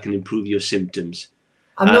see if that can improve your symptoms.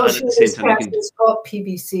 I'm not sure this person's got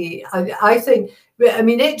PBC. I think,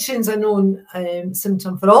 itching's a known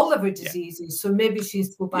symptom for all liver diseases, so maybe she needs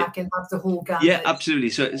to go back and have the whole gamut. Yeah,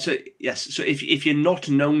 absolutely. So yes. So if you're not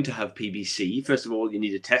known to have PBC, first of all, you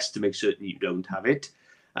need a test to make certain you don't have it.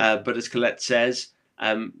 But as Collette says,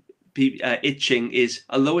 itching is,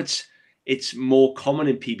 although it's more common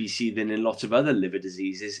in PBC than in lots of other liver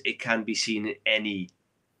diseases, it can be seen in any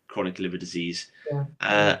chronic liver disease.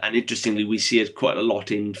 And interestingly, we see it quite a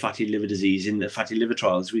lot in fatty liver disease, in the fatty liver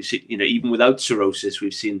trials. We've seen, even without cirrhosis,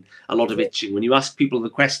 we've seen a lot of itching. When you ask people the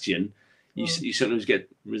question, you sometimes get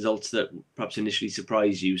results that perhaps initially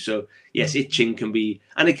surprise you. So yes, itching can be,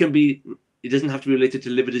 and it doesn't have to be related to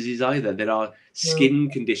liver disease either. There are skin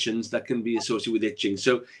conditions that can be associated with itching.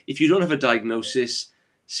 So if you don't have a diagnosis,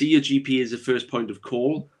 see your GP as the first point of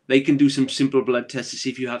call. They can do some simple blood tests to see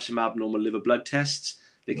if you have some abnormal liver blood tests.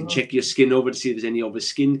 They can check your skin over to see if there's any other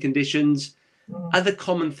skin conditions. Other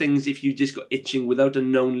common things, if you just got itching without a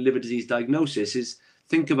known liver disease diagnosis, is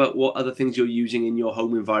think about what other things you're using in your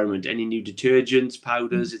home environment. Any new detergents,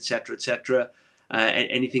 powders, etc., etc.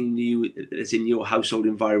 Anything new that's in your household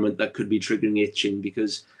environment that could be triggering itching,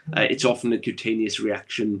 because it's often a cutaneous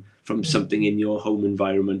reaction from something in your home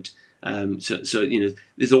environment. So you know,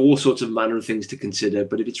 there's all sorts of manner of things to consider.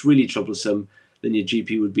 But if it's really troublesome, then your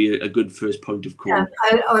GP would be a good first point of call. Yeah,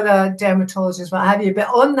 or a dermatologist, what have you. But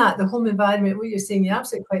on that, the home environment, what you're saying, you're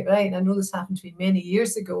absolutely quite right. And I know this happened to me many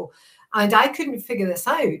years ago, and I couldn't figure this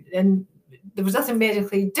out. And there was nothing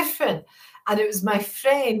medically different. And it was my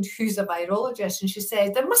friend who's a virologist, and she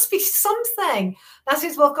said, there must be something. And I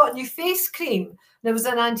said, well, I've got a new face cream. There was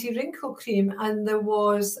an anti-wrinkle cream, and there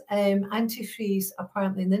was antifreeze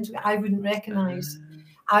apparently in the internet. I wouldn't recognise.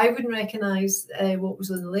 What was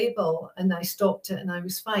on the label, and I stopped it and I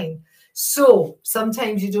was fine. So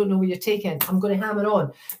sometimes you don't know what you're taking. I'm going to hammer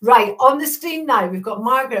on. Right, on the screen now, we've got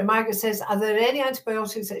Margaret. Margaret says, are there any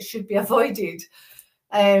antibiotics that should be avoided?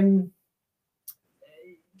 Any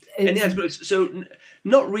antibiotics? So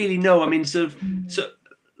not really, no. I mean, so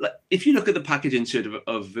like, if you look at the package insert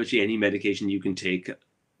of virtually any medication you can take,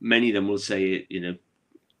 many of them will say, you know,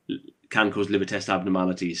 can cause liver test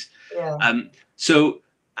abnormalities. Yeah. So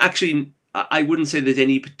actually, I wouldn't say there's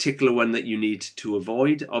any particular one that you need to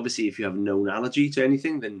avoid. Obviously, if you have a known allergy to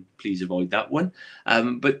anything, then please avoid that one.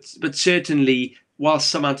 But certainly, while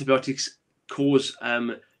some antibiotics cause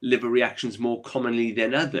liver reactions more commonly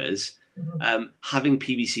than others, having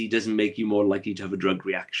PBC doesn't make you more likely to have a drug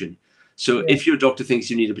reaction. So if your doctor thinks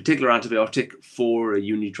you need a particular antibiotic for a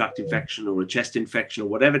urinary tract infection or a chest infection or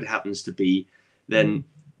whatever it happens to be, then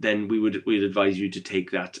we'd advise you to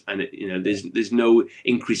take that, and you know, there's no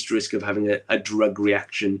increased risk of having a drug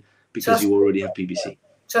reaction because you already have PBC.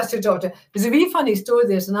 Trust your doctor. There's a really funny story.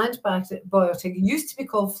 There's an antibiotic. It used to be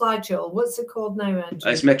called Flagyl. What's it called now,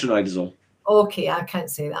 Andrew? It's metronidazole. Okay, I can't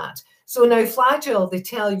say that. So now Flagyl, they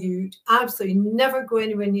tell you absolutely never go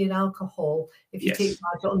anywhere near alcohol. If you take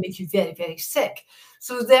Flagyl, it'll make you very, very sick.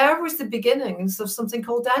 So there was the beginnings of something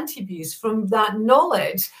called anti-abuse. From that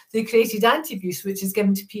knowledge, they created anti-abuse, which is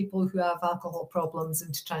given to people who have alcohol problems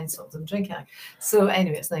and to try and stop them drinking. So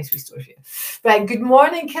anyway, it's a nice story for you. Right, good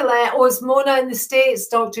morning, Collette. Oh, it's Mona in the States,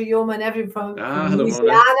 Dr. Yeoman, everyone from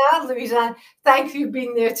Louisiana. Thank you for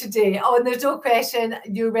being there today. Oh, and there's no question.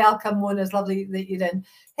 You're welcome, Mona. It's lovely that you're in.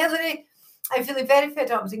 Hilary, I'm feeling very fed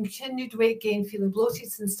up with continued weight gain, feeling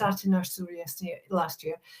bloated since starting nursery last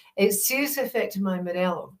year. It's seriously affected my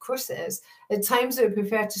morale. Of course it is. At times I would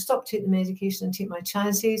prefer to stop taking the medication and take my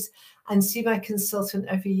chances and see my consultant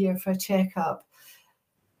every year for a checkup.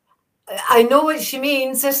 I know what she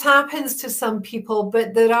means. This happens to some people,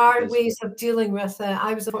 but there are ways of dealing with it.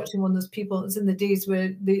 I was unfortunately one of those people. It was in the days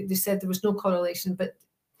where they said there was no correlation, but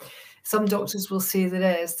some doctors will say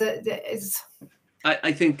there is. It's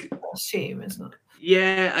I think a shame, isn't it?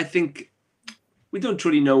 Yeah, I think we don't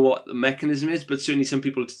truly know what the mechanism is, but certainly some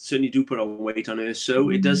people certainly do put on weight on her.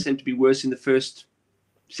 So it does seem to be worse in the first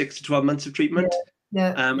 6 to 12 months of treatment.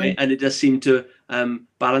 And it does seem to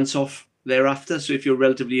balance off thereafter. So if you're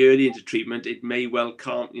relatively early into treatment, it may well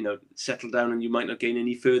can't, you know, settle down and you might not gain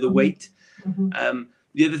any further weight.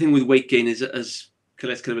 The other thing with weight gain is, as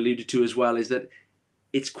Collette kind of alluded to as well, is that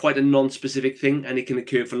it's quite a non-specific thing and it can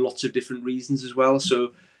occur for lots of different reasons as well.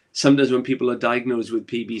 So sometimes when people are diagnosed with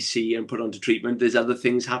PBC and put onto treatment, there's other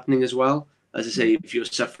things happening as well. As I say, if you're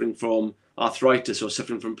suffering from arthritis or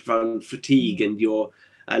suffering from profound fatigue and you're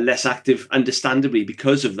less active, understandably,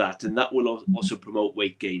 because of that, and that will also promote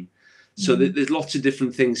weight gain. So there's lots of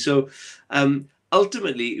different things. So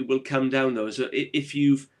ultimately, it will come down though. So if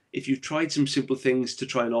you've tried some simple things to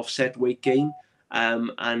try and offset weight gain,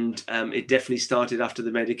 and it definitely started after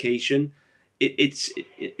the medication,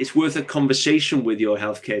 it's worth a conversation with your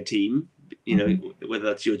healthcare team, you know, whether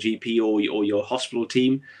that's your GP or your hospital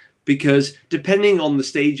team, because depending on the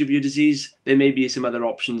stage of your disease, there may be some other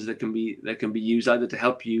options that can be used either to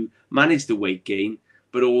help you manage the weight gain,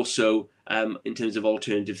 but also in terms of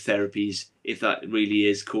alternative therapies if that really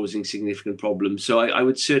is causing significant problems. So I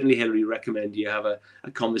would certainly, Hilary, recommend you have a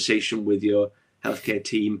conversation with your healthcare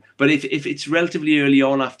team. But if it's relatively early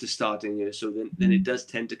on after starting, so then it does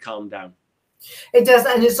tend to calm down. It does,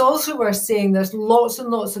 and it's also worth saying there's lots and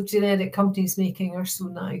lots of genetic companies making Urso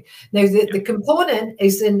now. Now, the component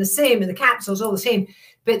is in the same, and the capsule's all the same,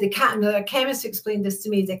 but the chemist explained this to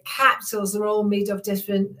me, the capsules are all made of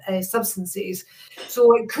different substances.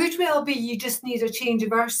 So it could well be you just need a change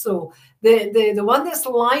of Urso. The one that's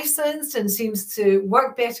licensed and seems to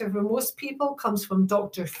work better for most people comes from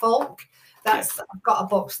Dr. Falk. I've got a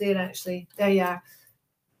box there, actually. There you are.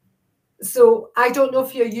 So I don't know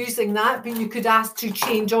if you're using that, but you could ask to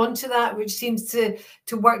change onto that, which seems to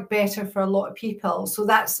work better for a lot of people. So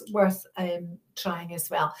that's worth trying as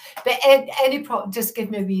well. But any problem, just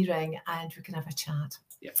give me a wee ring and we can have a chat.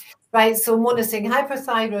 Yeah. Right. So Mona saying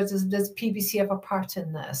hypothyroidism, does PBC have a part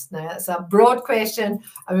in this? Now that's a broad question.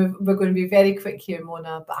 I mean, we're going to be very quick here,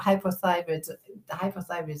 Mona. But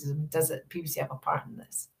hypothyroidism, does PBC have a part in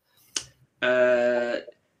this?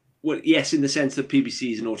 Well, yes, in the sense that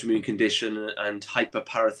PBC is an autoimmune condition and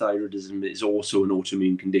hyperparathyroidism is also an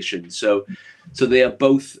autoimmune condition. So they are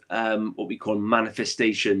both what we call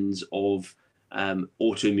manifestations of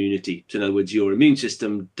autoimmunity. So in other words, your immune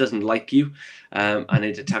system doesn't like you and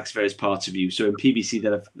it attacks various parts of you. So in PBC,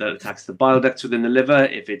 that attacks the bile ducts within the liver.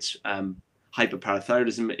 If it's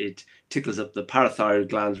hyperparathyroidism, it tickles up the parathyroid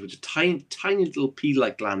glands, which are tiny little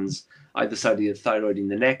pea-like glands either side of your thyroid in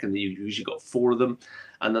the neck, and you've usually got 4 of them.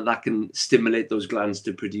 And that can stimulate those glands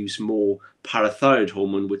to produce more parathyroid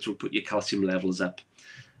hormone, which will put your calcium levels up.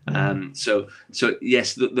 So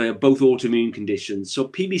yes, they are both autoimmune conditions. So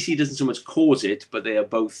PBC doesn't so much cause it, but they are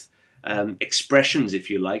both expressions, if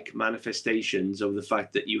you like, manifestations of the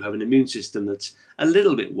fact that you have an immune system that's a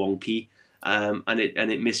little bit wonky, and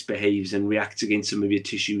it misbehaves and reacts against some of your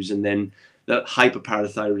tissues, and then the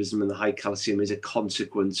hyperparathyroidism and the high calcium is a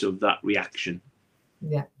consequence of that reaction.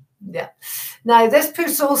 Yeah. Yeah. Now this poor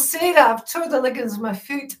soul, Sarah, I've tore the ligaments of my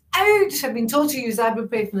foot out. I've been told to use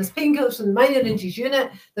ibuprofen as painkillers from the minor injuries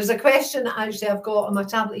unit. There's a question actually I've got on my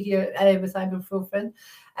tablet here with ibuprofen.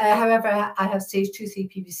 However, I have stage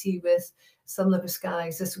 2-3 PBC with some liver scarring.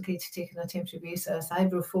 Is this okay to take on a temporary basis?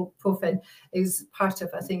 Ibuprofen is part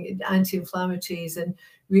of, I think, anti-inflammatories, and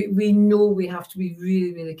we know we have to be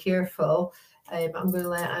really, really careful. I'm going to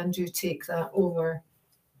let Andrew take that over.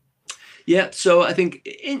 Yeah, so I think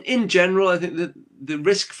in general, I think that the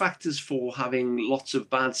risk factors for having lots of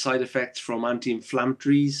bad side effects from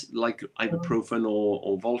anti-inflammatories like ibuprofen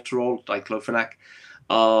or Voltarol, diclofenac,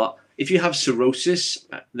 are if you have cirrhosis,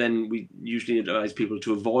 then we usually advise people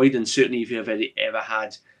to avoid. And certainly if you have ever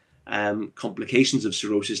had complications of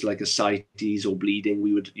cirrhosis like ascites or bleeding,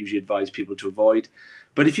 we would usually advise people to avoid.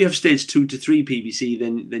 But if you have stage 2 to 3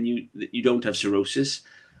 PBC, then you don't have cirrhosis.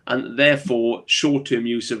 And therefore, short-term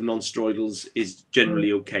use of non-steroidals is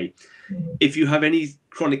generally okay. If you have any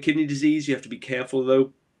chronic kidney disease, you have to be careful,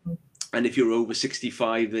 though. And if you're over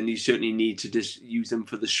 65, then you certainly need to just use them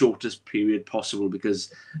for the shortest period possible,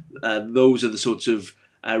 because those are the sorts of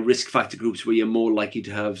risk factor groups where you're more likely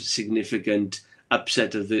to have significant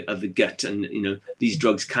upset of the gut. And these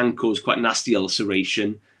drugs can cause quite nasty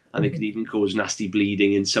ulceration, and they can even cause nasty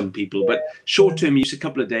bleeding in some people. But short-term use, a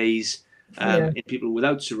couple of days, in people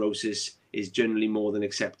without cirrhosis is generally more than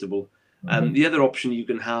acceptable. The other option you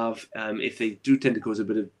can have, if they do tend to cause a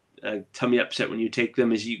bit of tummy upset when you take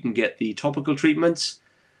them, is you can get the topical treatments,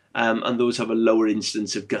 and those have a lower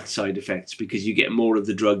incidence of gut side effects because you get more of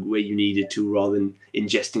the drug where you need it to rather than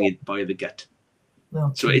ingesting it by the gut.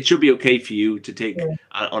 So it should be okay for you to take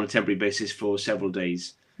on a temporary basis for several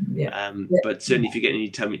days. But certainly if you get any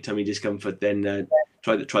tummy discomfort, then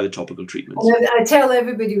try the topical treatments. I tell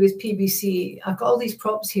everybody with PBC, I've got all these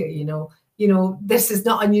props here, this is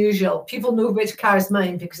not unusual. People know which car is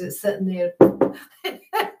mine because it's sitting there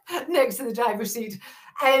next to the driver's seat.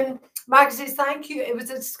 Margaret says, thank you. It was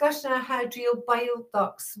a discussion I had real bile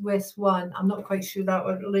ducts with one. I'm not quite sure that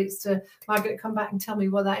one relates to. Margaret, come back and tell me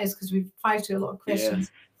what that is, because we've fired through a lot of questions.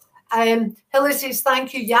 Hillary says,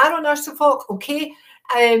 thank you. Yarrow Nursefolk, okay.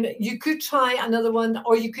 You could try another one,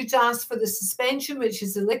 or you could ask for the suspension, which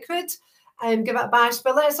is the liquid, and give it a bash.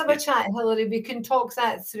 But let's have a chat, Hillary. We can talk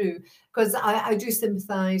that through, because I do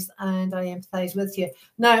sympathise and I empathise with you.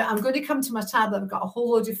 Now, I'm going to come to my tablet. I've got a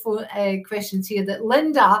whole load of questions here that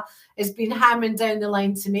Linda has been hammering down the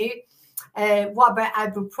line to me. What about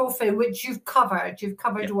ibuprofen, which you've covered? You've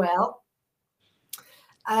covered well.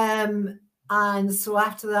 And so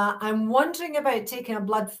after that, I'm wondering about taking a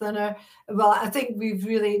blood thinner. Well, I think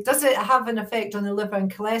does it have an effect on the liver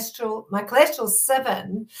and cholesterol? My cholesterol's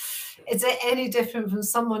 7. Is it any different from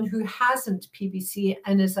someone who hasn't PBC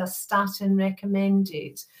and is a statin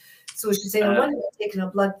recommended? So she's saying, I'm wondering about taking a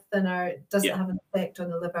blood thinner. Does it have an effect on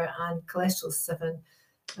the liver and cholesterol 7?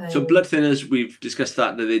 So blood thinners, we've discussed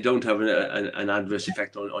that they don't have an adverse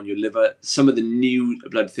effect on your liver. Some of the new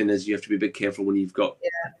blood thinners, you have to be a bit careful when you've got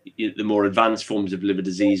the more advanced forms of liver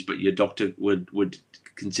disease, but your doctor would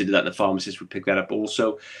consider that, and the pharmacist would pick that up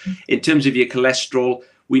also. In terms of your cholesterol,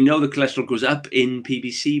 we know the cholesterol goes up in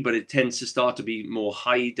PBC, but it tends to start to be more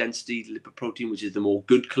high density lipoprotein, which is the more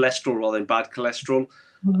good cholesterol rather than bad cholesterol.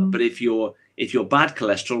 But if your bad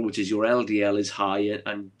cholesterol, which is your LDL, is high,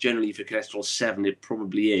 and generally if your cholesterol 7, it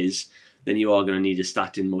probably is, then you are going to need a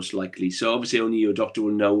statin most likely. So obviously only your doctor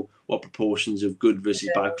will know what proportions of good versus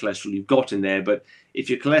bad cholesterol you've got in there. But if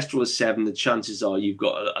your cholesterol is 7, the chances are you've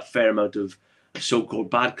got a fair amount of so-called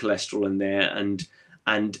bad cholesterol in there, and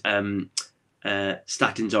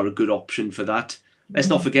statins are a good option for that. Let's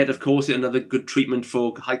not forget, of course, that another good treatment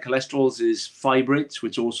for high cholesterols is fibrates,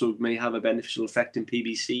 which also may have a beneficial effect in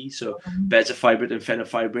PBC. So bezafibrate and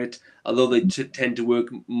fenofibrate, although they tend to work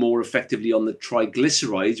more effectively on the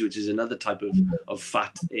triglycerides, which is another type of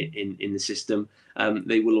fat in the system,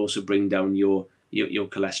 they will also bring down your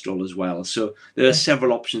cholesterol as well. So there are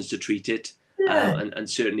several options to treat it. And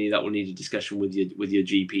certainly that will need a discussion with your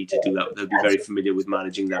GP to do that. They'll be very familiar with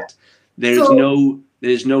managing that.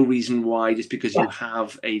 There's no reason why, just because you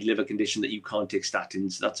have a liver condition, that you can't take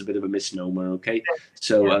statins. That's a bit of a misnomer, okay?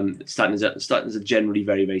 So statins are generally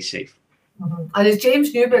very, very safe. And as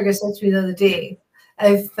James Newberger said to me the other day,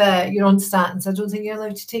 if you're on statins, I don't think you're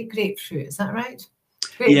allowed to take grapefruit. Is that right?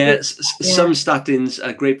 Some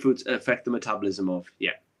statins, grapefruit affect the metabolism of,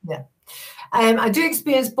 I do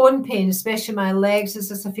experience bone pain, especially in my legs. Is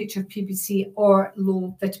this a feature of PBC or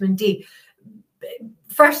low vitamin D?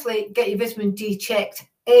 Firstly, get your vitamin D checked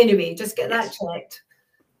anyway. Just get that checked.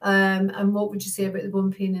 And what would you say about the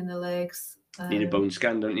bone pain in the legs? Need a bone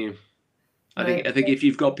scan, don't you? I think if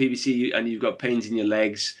you've got PBC and you've got pains in your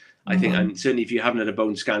legs, I think, and certainly if you haven't had a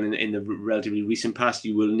bone scan in the relatively recent past,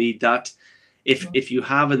 you will need that. If you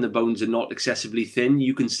have and the bones are not excessively thin,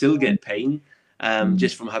 you can still get pain.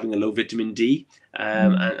 Just from having a low vitamin D,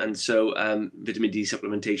 and so vitamin D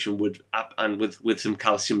supplementation would, and with some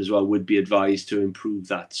calcium as well, would be advised to improve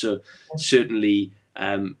that. So certainly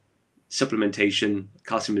supplementation,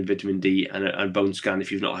 calcium and vitamin D, and a bone scan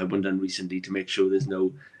if you've not had one done recently, to make sure there's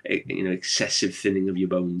no excessive thinning of your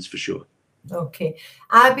bones, for sure. Okay,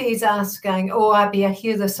 Abby is asking. Oh, Abby, I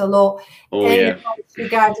hear this a lot.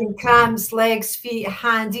 Regarding cramps, legs, feet,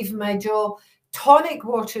 hand, even my jaw. Tonic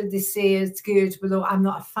water, they say, is good, although I'm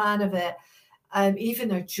not a fan of it.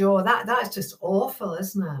 Even a jaw, that's just awful,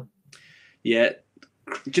 isn't it? Yeah.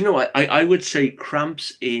 Do you know what? I would say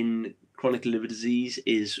cramps in chronic liver disease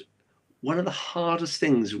is one of the hardest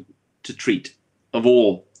things to treat of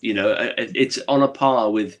all. It's on a par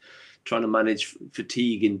with trying to manage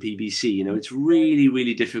fatigue in PBC. It's really,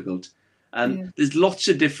 really difficult. There's lots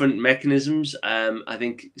of different mechanisms. I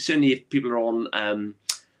think certainly if people are on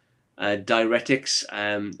diuretics,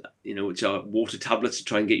 which are water tablets to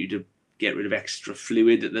try and get you to get rid of extra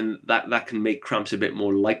fluid, then that can make cramps a bit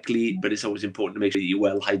more likely. But it's always important to make sure that you're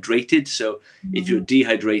well hydrated. So if you're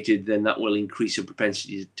dehydrated, then that will increase your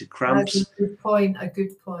propensity to cramps. That's a good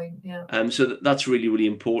point. Yeah. So that's really, really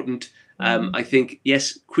important. I think,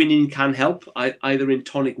 yes, quinine can help either in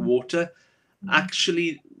tonic water.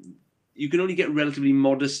 Actually, you can only get relatively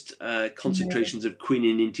modest concentrations of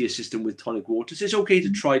quinine into your system with tonic water. So it's okay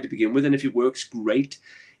to try to begin with, and if it works, great.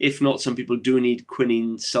 If not, some people do need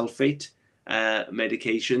quinine sulfate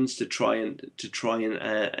medications to try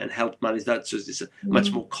and help manage that. So it's a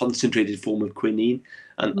much more concentrated form of quinine,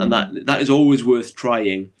 and that is always worth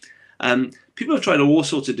trying. People have tried all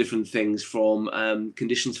sorts of different things, from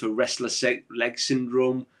conditions for restless leg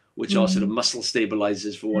syndrome, which are sort of muscle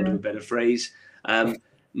stabilizers, for want of a better phrase.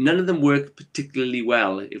 None of them work particularly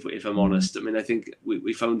well, if I'm honest. I mean, I think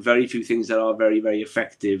we found very few things that are very, very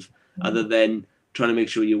effective, other than trying to make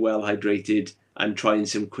sure you're well hydrated and trying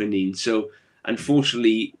some quinine. So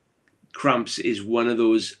unfortunately, cramps is one of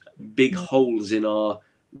those big holes in our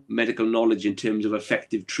medical knowledge in terms of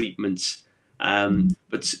effective treatments.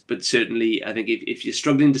 But certainly, I think if you're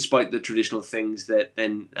struggling despite the traditional things,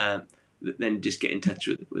 then just get in touch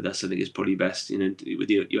with us. I think is probably best, with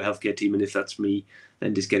your healthcare team. And if that's me,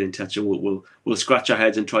 then just get in touch, and we'll scratch our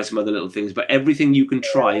heads and try some other little things. But everything you can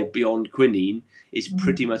try beyond quinine is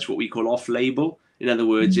pretty much what we call off-label. In other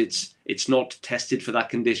words, it's not tested for that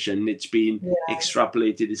condition. It's been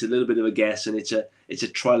extrapolated. It's a little bit of a guess, and it's a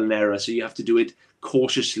trial and error. So you have to do it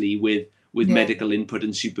cautiously with medical input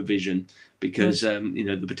and supervision, because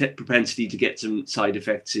the propensity to get some side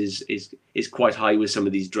effects is quite high with some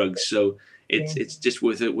of these drugs. So it's just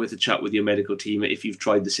worth a chat with your medical team if you've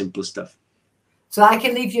tried the simple stuff. So I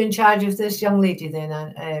can leave you in charge of this young lady then,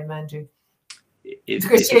 Andrew.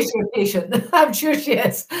 Because she's your patient. I'm sure she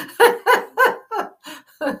is.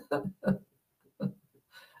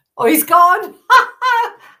 Oh, he's gone.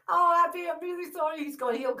 Oh, Abby, I'm really sorry he's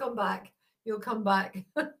gone. He'll come back.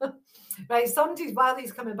 Right, while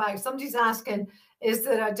he's coming back, somebody's asking, is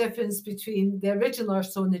there a difference between the original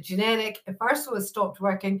Urso and the generic? If Urso has stopped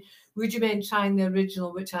working, would you mind trying the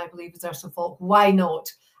original, which I believe is Urso Folk? Why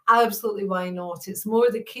not? Absolutely, why not? It's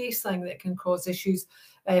more the casing that can cause issues.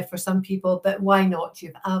 for some people, but why not?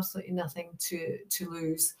 You have absolutely nothing to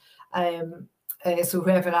lose. So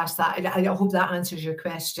whoever asked that, I hope that answers your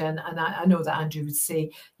question. And I know that Andrew would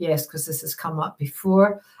say yes, because this has come up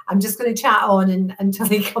before. I'm just going to chat on until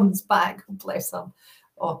he comes back. Bless him.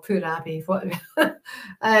 Oh, poor Abby.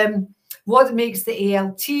 What makes the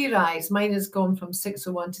ALT rise? Mine has gone from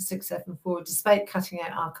 601 to 674, despite cutting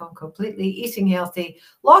out alcohol completely, eating healthy,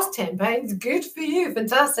 lost 10 pounds. Good for you.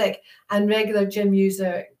 Fantastic. And regular gym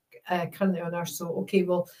user, currently on our show. Okay,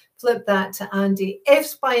 we'll flip that to Andy.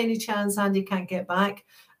 If by any chance Andy can't get back,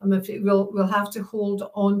 we'll have to hold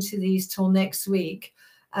on to these till next week.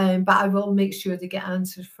 But I will make sure they get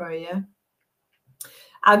answered for you.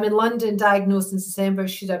 I'm in London, diagnosed in December.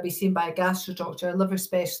 Should I be seen by a gastro doctor, a liver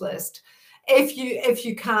specialist? If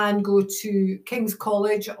you can, go to King's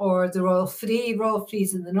College or the Royal Free. Royal Free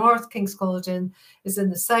is in the north, King's College is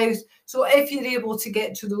in the south. So if you're able to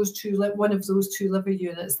get to those two, one of those two liver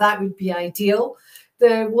units, that would be ideal.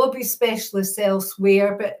 There will be specialists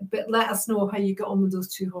elsewhere, but let us know how you get on with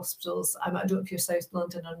those two hospitals. I don't know if you're South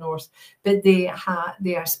London or North, but they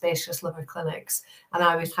are specialist liver clinics, and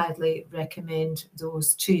I would highly recommend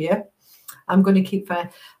those to you. I'm going to keep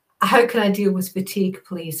how can I deal with fatigue,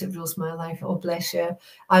 please? It rules my life. Oh, bless you.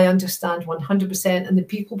 I understand 100%. And the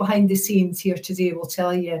people behind the scenes here today will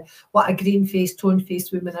tell you what a green-faced,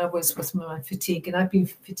 tone-faced woman I was with my fatigue. And I've been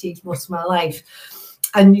fatigued most of my life.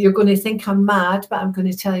 And you're going to think I'm mad, but I'm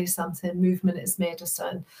going to tell you something. Movement is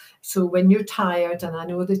medicine. So when you're tired, and I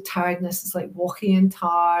know the tiredness is like walking in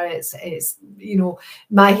tar, it's you know,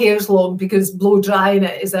 my hair's long because blow drying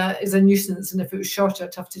it is a nuisance. And if it was shorter,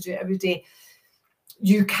 I'd have to do it every day.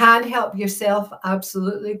 You can help yourself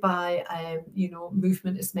absolutely by, you know,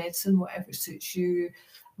 movement is medicine, whatever suits you,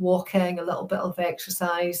 walking, a little bit of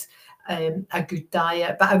exercise, a good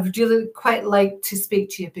diet. But I would really quite like to speak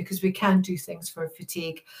to you because we can do things for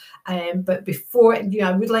fatigue. But before, you know,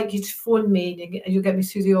 I would like you to phone me and you'll get me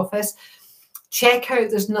through the office. Check out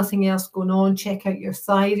there's nothing else going on. Check out your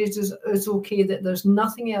thyroid is okay, that there's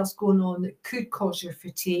nothing else going on that could cause your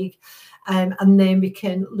fatigue. And then we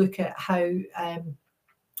can look at how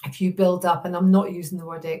if you build up, and I'm not using the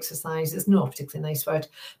word exercise, it's not a particularly nice word,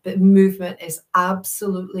 but movement is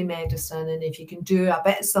absolutely medicine. And if you can do a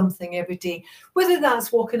bit of something every day, whether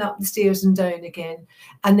that's walking up the stairs and down again,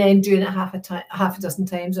 and then doing it half a dozen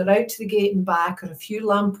times, or out to the gate and back, or a few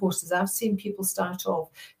lampposts. I've seen people start off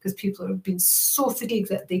because people have been so fatigued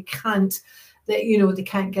that they can't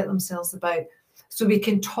get themselves about. So we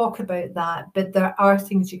can talk about that, but there are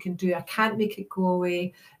things you can do. I can't make it go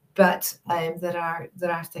away, but there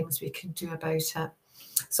are things we can do about it.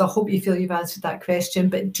 So I hope you feel you've answered that question,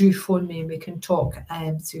 but do phone me and we can talk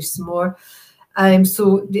through some more.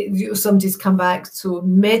 So somebody's come back. So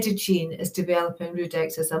Medigene is developing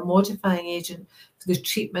Rudex as a modifying agent for the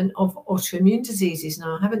treatment of autoimmune diseases.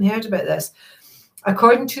 Now, I haven't heard about this.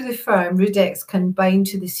 According to the firm, Rudex can bind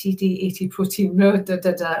to the CD80 protein.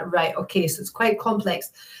 Right, okay, so it's quite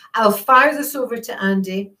complex. I'll fire this over to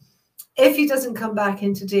Andy. If he doesn't come back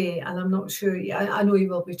in today, and I'm not sure, I know he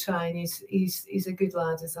will be trying. He's a good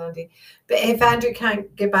lad, is Andy. But if Andrew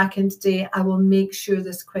can't get back in today, I will make sure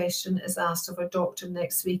this question is asked of our doctor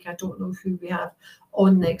next week. I don't know who we have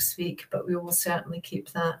on next week, but we will certainly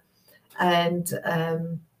keep that. And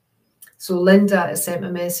so Linda has sent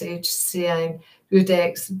a message saying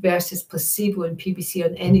Rudex versus placebo and PBC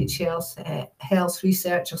on NHS Health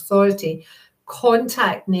Research Authority.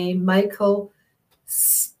 Contact name Michael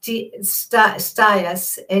Stiess,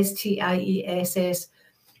 Stiess,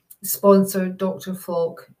 sponsored Dr.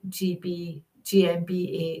 Falk, GmbH.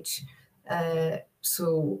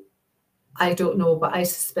 So I don't know, but I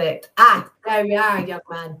suspect. There we are, young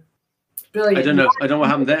man. Brilliant. I don't know. I don't know what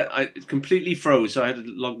happened there. It completely froze, so I had to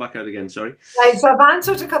log back out again. Sorry. Right, so I've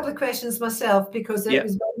answered a couple of questions myself because it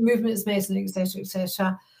was movement is medicine, etc.,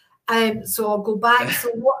 etc. So I'll go back.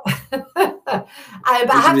 So what? But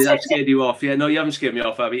that scared you off. Yeah, no, you haven't scared me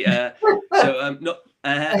off, Abby. I'm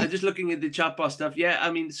just looking at the chat box stuff. Yeah,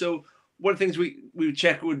 I mean, so one of the things we would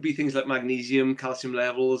check would be things like magnesium, calcium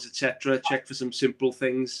levels, etc. Check for some simple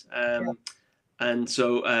things. And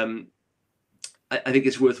so I think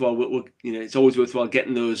it's worthwhile. It's always worthwhile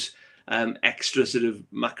getting those extra sort of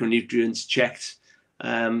macronutrients checked.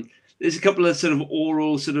 There's a couple of sort of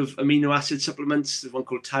oral sort of amino acid supplements. There's one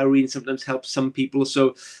called taurine, sometimes helps some people.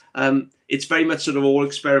 So it's very much sort of all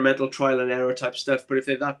experimental trial and error type stuff. But if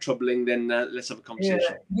they're that troubling, then let's have a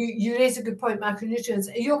conversation. Yeah. You raise a good point,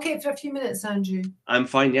 macronutrients. Are you okay for a few minutes, Andrew? I'm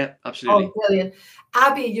fine, yeah, absolutely. Oh, brilliant.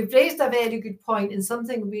 Abby, you've raised a very good point and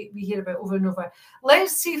something we hear about over and over.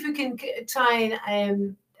 Let's see if we can try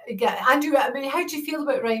and yeah, Andrew, I mean, how do you feel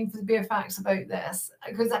about writing for the bare facts about this?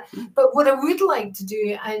 But what I would like to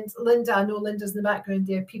do, and Linda, I know Linda's in the background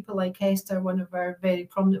there, people like Esther, one of our very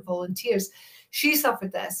prominent volunteers, she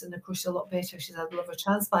suffered this, and of course she's a lot better. She's had a liver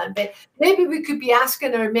transplant. But maybe we could be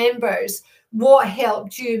asking our members what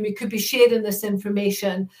helped you, and we could be sharing this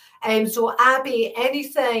information. So Abby,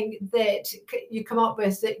 anything that you come up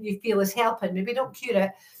with that you feel is helping, maybe don't cure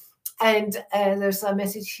it. And there's a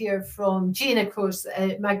message here from Jean, of course,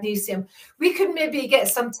 magnesium. We could maybe get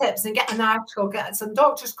some tips and get an article, get some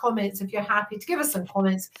doctor's comments if you're happy to give us some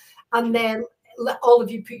comments, and then let all of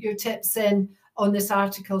you put your tips in on this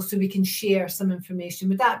article so we can share some information.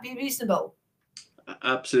 Would that be reasonable?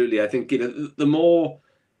 Absolutely. I think, the more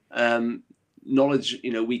knowledge,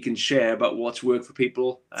 we can share about what's worked for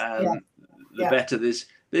people, the better.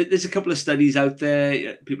 There's a couple of studies out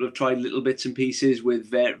there. People have tried little bits and pieces with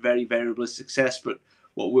very, very variable success, but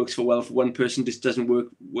what works well for one person just doesn't work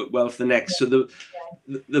well for the next. So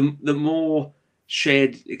the more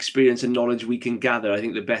shared experience and knowledge we can gather, I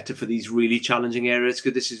think the better for these really challenging areas,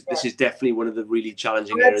 because this is definitely one of the really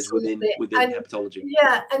challenging areas within hepatology.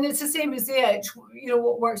 Yeah, and it's the same as the itch.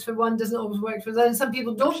 What works for one doesn't always work for the other. And some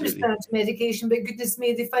people don't respond to medication, but goodness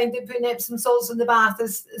me, they find that putting Epsom salts in the bath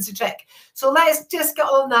is a trick. So let's just get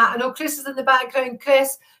on that. I know Chris is in the background.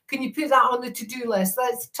 Chris, can you put that on the to-do list?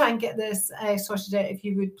 Let's try and get this sorted out, if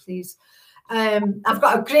you would, please. I've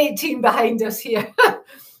got a great team behind us here.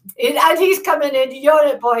 And he's coming in. You're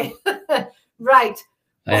it, boy. Right.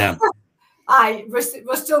 I am. Aye, we're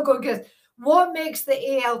still going good. What makes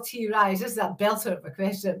the ALT rise? This is a belter of a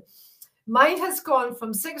question. Mine has gone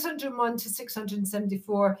from 601 to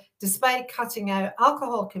 674, despite cutting out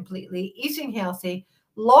alcohol completely, eating healthy,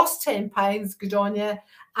 lost 10 pounds, good on you,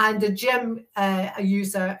 and a gym a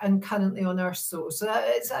user, and currently on our So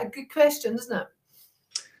it's a good question, isn't it?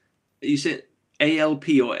 You said ALP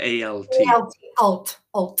or ALT? ALT.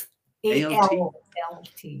 ALT.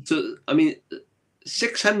 So, I mean,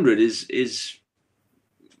 600 is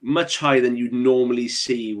much higher than you'd normally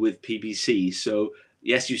see with PBC. So,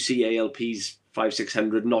 yes, you see ALPs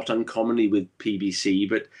 500-600, not uncommonly with PBC,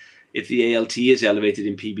 but if the ALT is elevated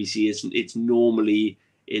in PBC, it's normally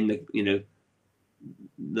in the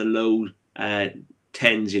the low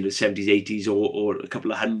tens, 70s, 80s, or a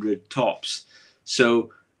couple of hundred tops.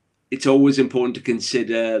 So it's always important to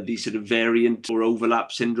consider these sort of variant or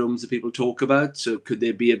overlap syndromes that people talk about. So could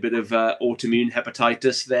there be a bit of autoimmune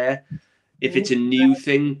hepatitis there? If it's a new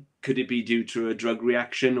thing, could it be due to a drug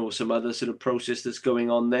reaction or some other sort of process that's going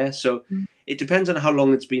on there? So it depends on how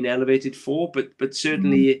long it's been elevated for, but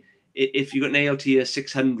certainly if you've got an ALT of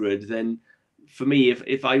 600, then for me,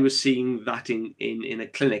 if I was seeing that in a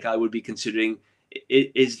clinic, I would be considering,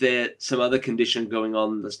 is there some other condition going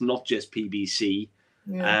on that's not just PBC,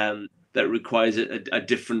 that requires a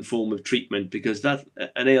different form of treatment? Because that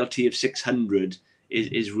an ALT of 600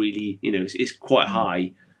 is really, is quite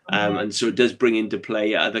high. And so it does bring into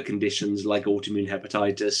play other conditions like autoimmune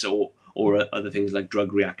hepatitis or other things like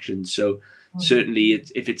drug reactions. So certainly,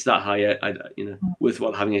 if it's that high,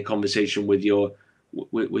 worthwhile having a conversation with your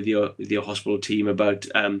hospital team about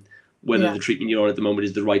whether the treatment you're on at the moment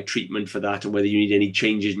is the right treatment for that, and whether you need any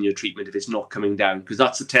changes in your treatment if it's not coming down, because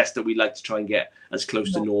that's the test that we like to try and get as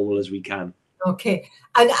close to normal as we can. Okay,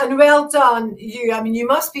 and well done, you. I mean, you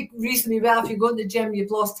must be reasonably well if you go to the gym, you've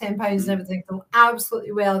lost 10 pounds and everything. So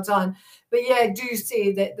absolutely well done. But yeah, do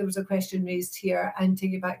say that there was a question raised here, and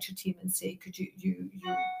take it back to your team and say, could you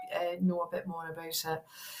know a bit more about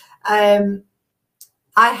it?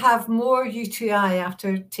 I have more UTI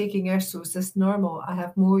after taking Urso. Is this normal? I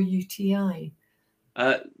have more UTI.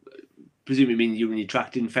 Presumably mean urinary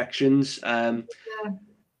tract infections.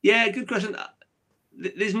 Yeah, good question.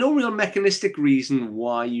 There's no real mechanistic reason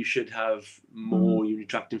why you should have more urinary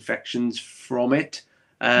tract infections from it.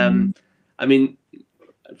 I mean,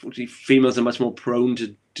 unfortunately, females are much more prone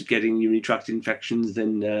to getting urinary tract infections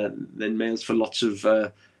than males for lots of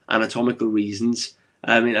anatomical reasons.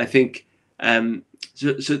 I mean, I think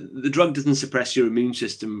so the drug doesn't suppress your immune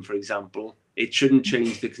system, for example. It shouldn't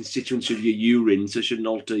change the constituents of your urine, so it shouldn't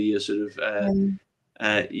alter your sort of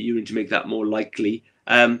urine to make that more likely.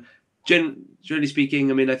 Generally speaking,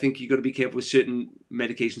 I mean, I think you've got to be careful with certain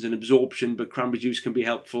medications and absorption, but cranberry juice can be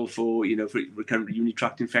helpful for recurrent urinary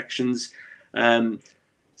tract infections.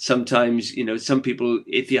 Sometimes, some people,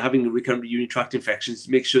 if you're having recurrent urinary tract infections,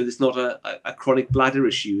 make sure it's not a chronic bladder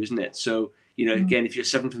issue, isn't it? So, again, if you're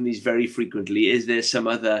suffering from these very frequently, is there some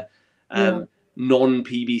other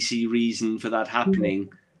non-PBC reason for that happening?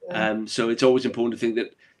 So it's always important to think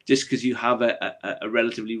that just because you have a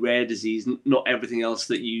relatively rare disease, not everything else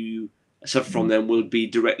that you suffer from then will be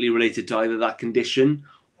directly related to either that condition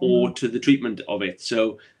or to the treatment of it.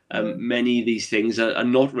 So many of these things are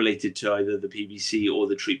not related to either the PBC or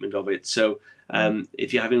the treatment of it. So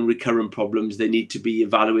if you're having recurrent problems, they need to be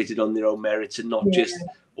evaluated on their own merits and not just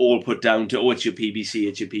all put down to, oh, it's your PBC,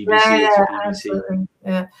 it's your PBC, it's your PBC. Absolutely.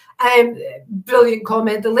 Yeah. Brilliant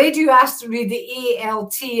comment. The lady who asked to read the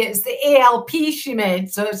ALT, it's the ALP she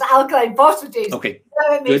meant, so it's alkaline phosphatase. Okay.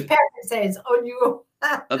 It makes perfect sense on you.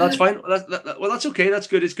 That's fine. Well, that's okay. That's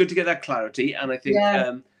good. It's good to get that clarity. And I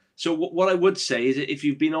think, so what I would say is that if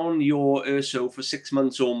you've been on your URSO for 6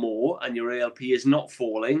 months or more and your ALP is not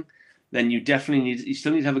falling, then you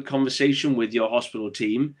still need to have a conversation with your hospital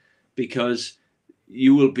team, because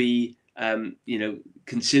you will be,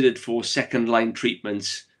 considered for second line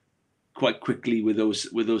treatments quite quickly with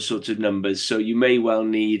those sorts of numbers. So you may well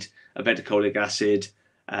need a obeticholic acid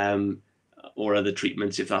or other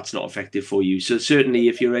treatments if that's not effective for you. So certainly,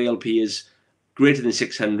 if your ALP is greater than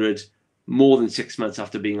 600, more than 6 months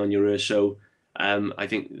after being on your URSO, I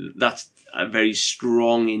think that's a very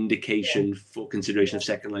strong indication for consideration of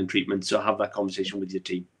second line treatment. So have that conversation with your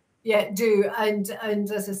team. Yeah, do. And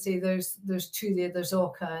as I say, there's two there. There's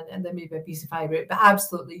OCA and then maybe a BC fibrate, but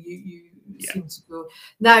absolutely you seem to go.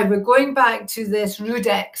 Now we're going back to this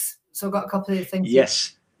Rudex. So I've got a couple of things.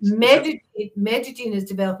 Yes. Medigene is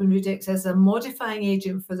developing Rudex as a modifying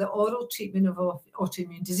agent for the oral treatment of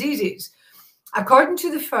autoimmune diseases. According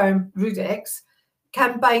to the firm, Rudex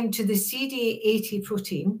can bind to the CD80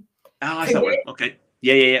 protein. Ah, that's that one. Okay.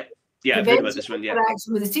 Yeah. I've heard about this one. Yeah.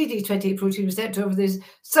 Interaction with the CD28 protein receptor over the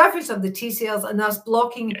surface of the T cells, and thus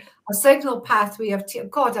blocking a signal pathway of T.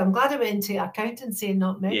 God, I'm glad I went into accountancy and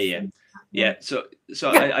not medicine. Yeah. So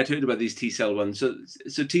I'd heard about these T cell ones.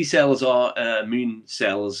 So T cells are immune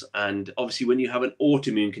cells, and obviously when you have an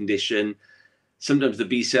autoimmune condition, sometimes the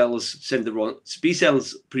B cells send the wrong. B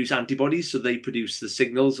cells produce antibodies, so they produce the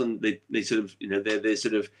signals, and they sort of they're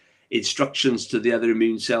sort of instructions to the other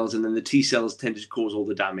immune cells, and then the T cells tend to cause all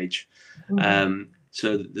the damage.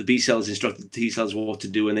 So the B cells instruct the T cells what to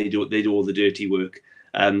do, and they do all the dirty work.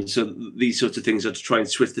 So these sorts of things are to try and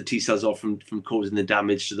switch the T cells off from causing the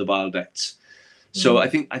damage to the bile ducts. So I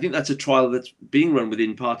think that's a trial that's being run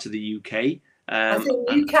within parts of the UK. I think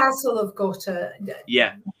Newcastle have got a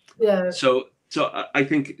yeah. So I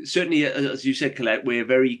think certainly, as you said, Collette, we're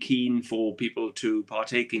very keen for people to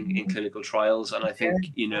partake in clinical trials, and I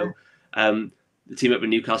think the team up in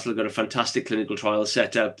Newcastle have got a fantastic clinical trial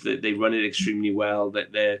set up. They run it extremely well.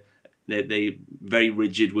 That they're very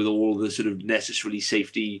rigid with all the sort of necessary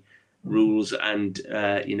safety rules and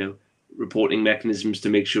reporting mechanisms to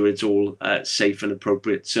make sure it's all safe and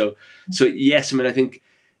appropriate. So yes, I mean, I think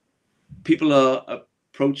people are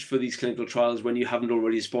approached for these clinical trials when you haven't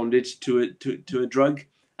already responded to a drug,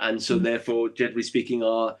 and so therefore, generally speaking,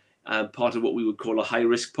 are part of what we would call a high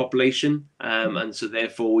risk population, and so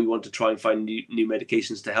therefore we want to try and find new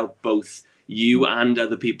medications to help both you and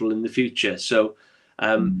other people in the future. So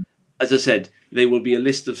as I said, there will be a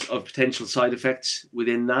list of potential side effects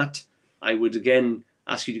within that. I would again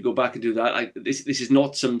ask you to go back and do that. This is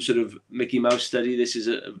not some sort of Mickey Mouse study. This is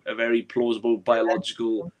a very plausible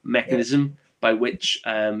biological mechanism by which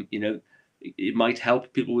it might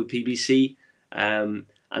help people with PBC, and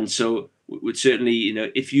so would certainly,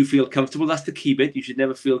 if you feel comfortable, that's the key bit. You should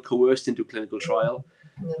never feel coerced into a clinical trial,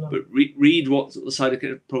 but read what the side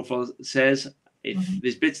effect profile says. If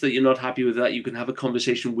there's bits that you're not happy with, that you can have a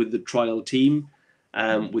conversation with the trial team,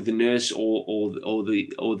 with the nurse or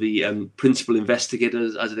the principal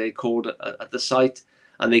investigators, as they're called at the site,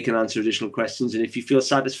 and they can answer additional questions. And if you feel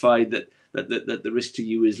satisfied that the risk to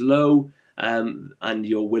you is low, and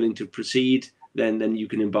you're willing to proceed, then you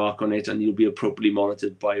can embark on it, and you'll be appropriately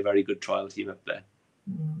monitored by a very good trial team up there.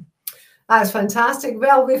 That's fantastic.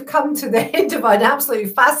 Well, we've come to the end of an absolutely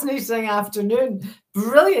fascinating afternoon.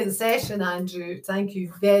 Brilliant session, Andrew. Thank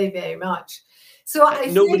you very, very much. So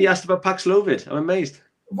nobody asked about Paxlovid. I'm amazed.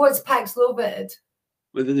 What's Paxlovid?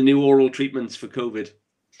 Whether the new oral treatments for COVID.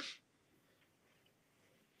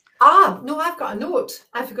 No, I've got a note.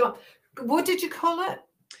 I forgot. What did you call it?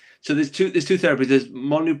 So there's two therapies. There's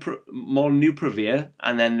molnupiravir,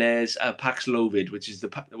 and then there's Paxlovid, which is the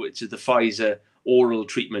Pfizer oral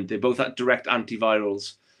treatment. They're both direct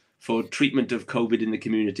antivirals for treatment of COVID in the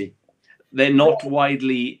community. They're not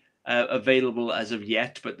widely available as of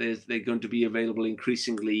yet, but they're going to be available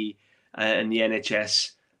increasingly in the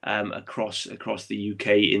NHS across the UK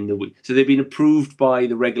in the week. So they've been approved by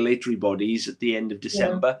the regulatory bodies at the end of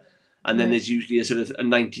December. Yeah. And then there's usually a sort of a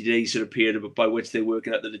 90-day sort of period by which they're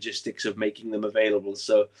working out the logistics of making them available.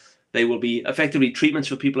 So they will be effectively treatments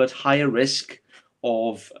for people at higher risk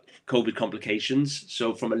of COVID complications.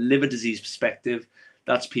 So from a liver disease perspective,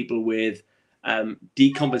 that's people with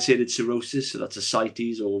decompensated cirrhosis, so that's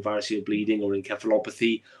ascites or variceal bleeding or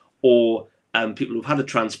encephalopathy, or people who've had a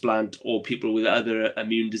transplant, or people with other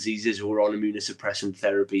immune diseases who are on immunosuppressant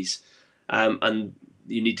therapies. And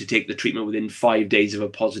you need to take the treatment within 5 days of a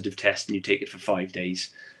positive test, and you take it for 5 days.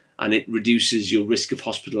 And it reduces your risk of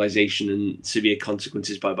hospitalization and severe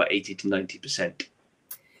consequences by about 80 to 90%.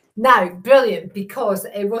 Now, brilliant, because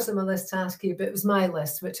it wasn't my list to ask you, but it was my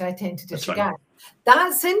list, which I tend to disregard.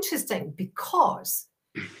 That's interesting, because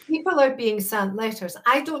people are being sent letters.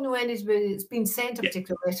 I don't know anybody that's been sent a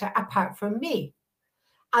particular letter apart from me.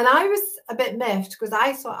 And I was a bit miffed, because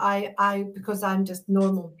I thought because I'm just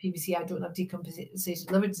normal PBC, I don't have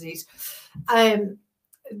decompensated liver disease. I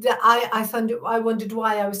wondered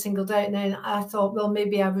why I was singled out, and then I thought, well,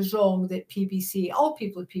 maybe I was wrong that PBC, all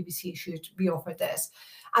people with PBC should be offered this.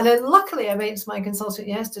 And then luckily I went to my consultant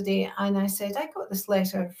yesterday and I said, I got this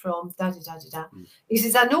letter from da-da-da-da-da. He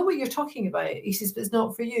says, I know what you're talking about. He says, but it's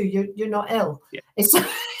not for you. You're not ill. Yeah. It's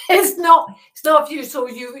not for you. So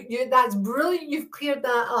you that's brilliant. You've cleared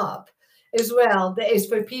that up as well. That is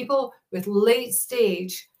for people with late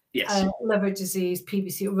stage liver disease,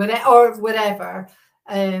 PBC, or whatever.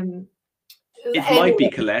 It might be,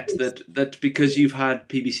 Collette, that because you've had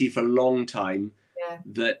PBC for a long time,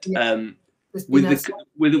 with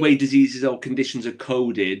the way diseases or conditions are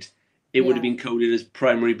coded, it would have been coded as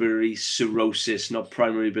primary biliary cirrhosis, not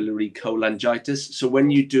primary biliary cholangitis. So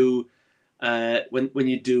when you do, so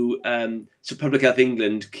Public Health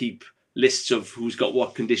England keep lists of who's got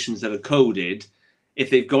what conditions that are coded. If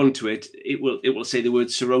they've gone to it, it will say the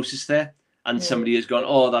word cirrhosis there, and somebody has gone,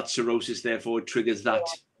 oh, that's cirrhosis, therefore it triggers that.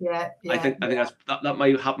 I think that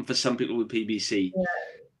might happen for some people with PBC.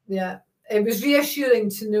 Yeah. It was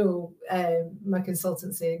reassuring to know my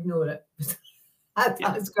consultant say ignore it. That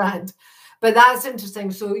was grand. But that's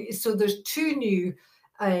interesting. So there's 2 new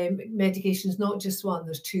medications, not just one.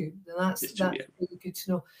 There's 2. And that's really good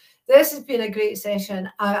to know. This has been a great session.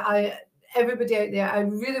 Everybody out there, I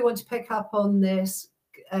really want to pick up on this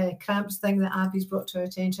cramps thing that Abby's brought to our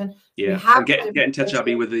attention. Yeah, and get in touch,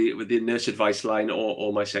 Abby, with the nurse advice line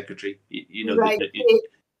or my secretary. You know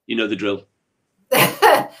the drill.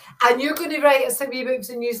 And you're going to write us a wee books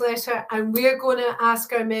and newsletter, and we're going to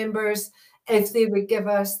ask our members if they would give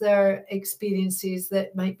us their experiences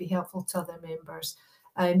that might be helpful to other members.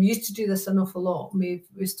 We used to do this an awful lot. We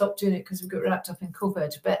stopped doing it because we got wrapped up in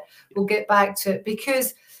COVID, but we'll get back to it,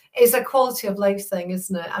 because it's a quality of life thing,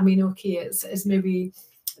 isn't it? I mean, okay, it's maybe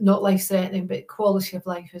not life-threatening, but quality of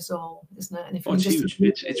life is all, isn't it? And if it's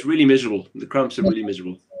huge. It's really miserable. The cramps are really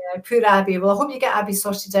miserable. Poor Abby. Well, I hope you get Abby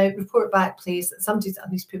sorted out. Report back, please. Somebody's, I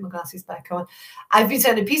need to put my glasses back on. I've been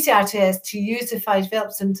sent a PCR test to use if I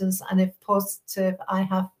develop symptoms, and if positive, I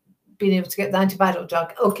have been able to get the antiviral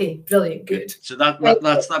drug. Okay, brilliant, good. So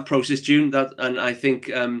that's that process, June. And I think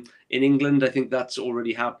in England, I think that's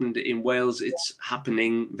already happened. In Wales, it's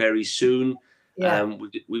happening very soon.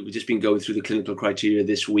 We've just been going through the clinical criteria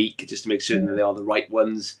this week just to make certain that they are the right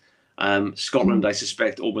ones. Scotland, I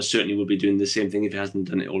suspect, almost certainly will be doing the same thing if it hasn't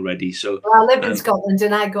done it already. So, well, I live in Scotland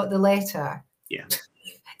and I got the letter. Yeah.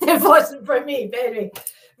 It wasn't for me, very.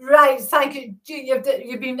 Right, thank you.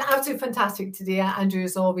 You've been absolutely fantastic today, Andrew,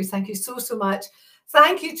 as always. Thank you so much.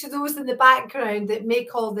 Thank you to those in the background that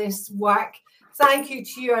make all this work. Thank you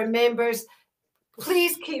to our members.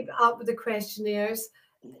 Please keep up with the questionnaires.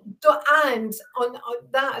 And on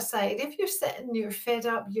that aside, if you're sitting, you're fed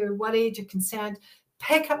up, you're worried, you're concerned,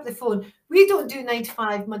 pick up the phone. We don't do 9 to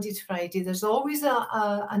 5 Monday to Friday. There's always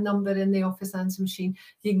a number in the office answer machine.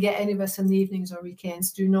 You can get any of us in the evenings or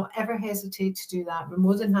weekends. Do not ever hesitate to do that. We're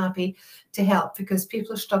more than happy to help, because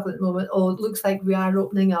people are struggling at the moment. Oh, it looks like we are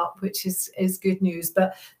opening up, which is good news,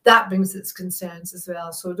 but that brings its concerns as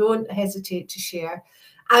well. So don't hesitate to share.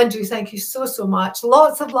 Andrew, thank you so much.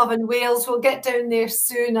 Lots of love in Wales. We'll get down there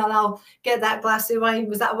soon, and I'll get that glass of wine.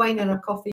 Was that wine or a coffee?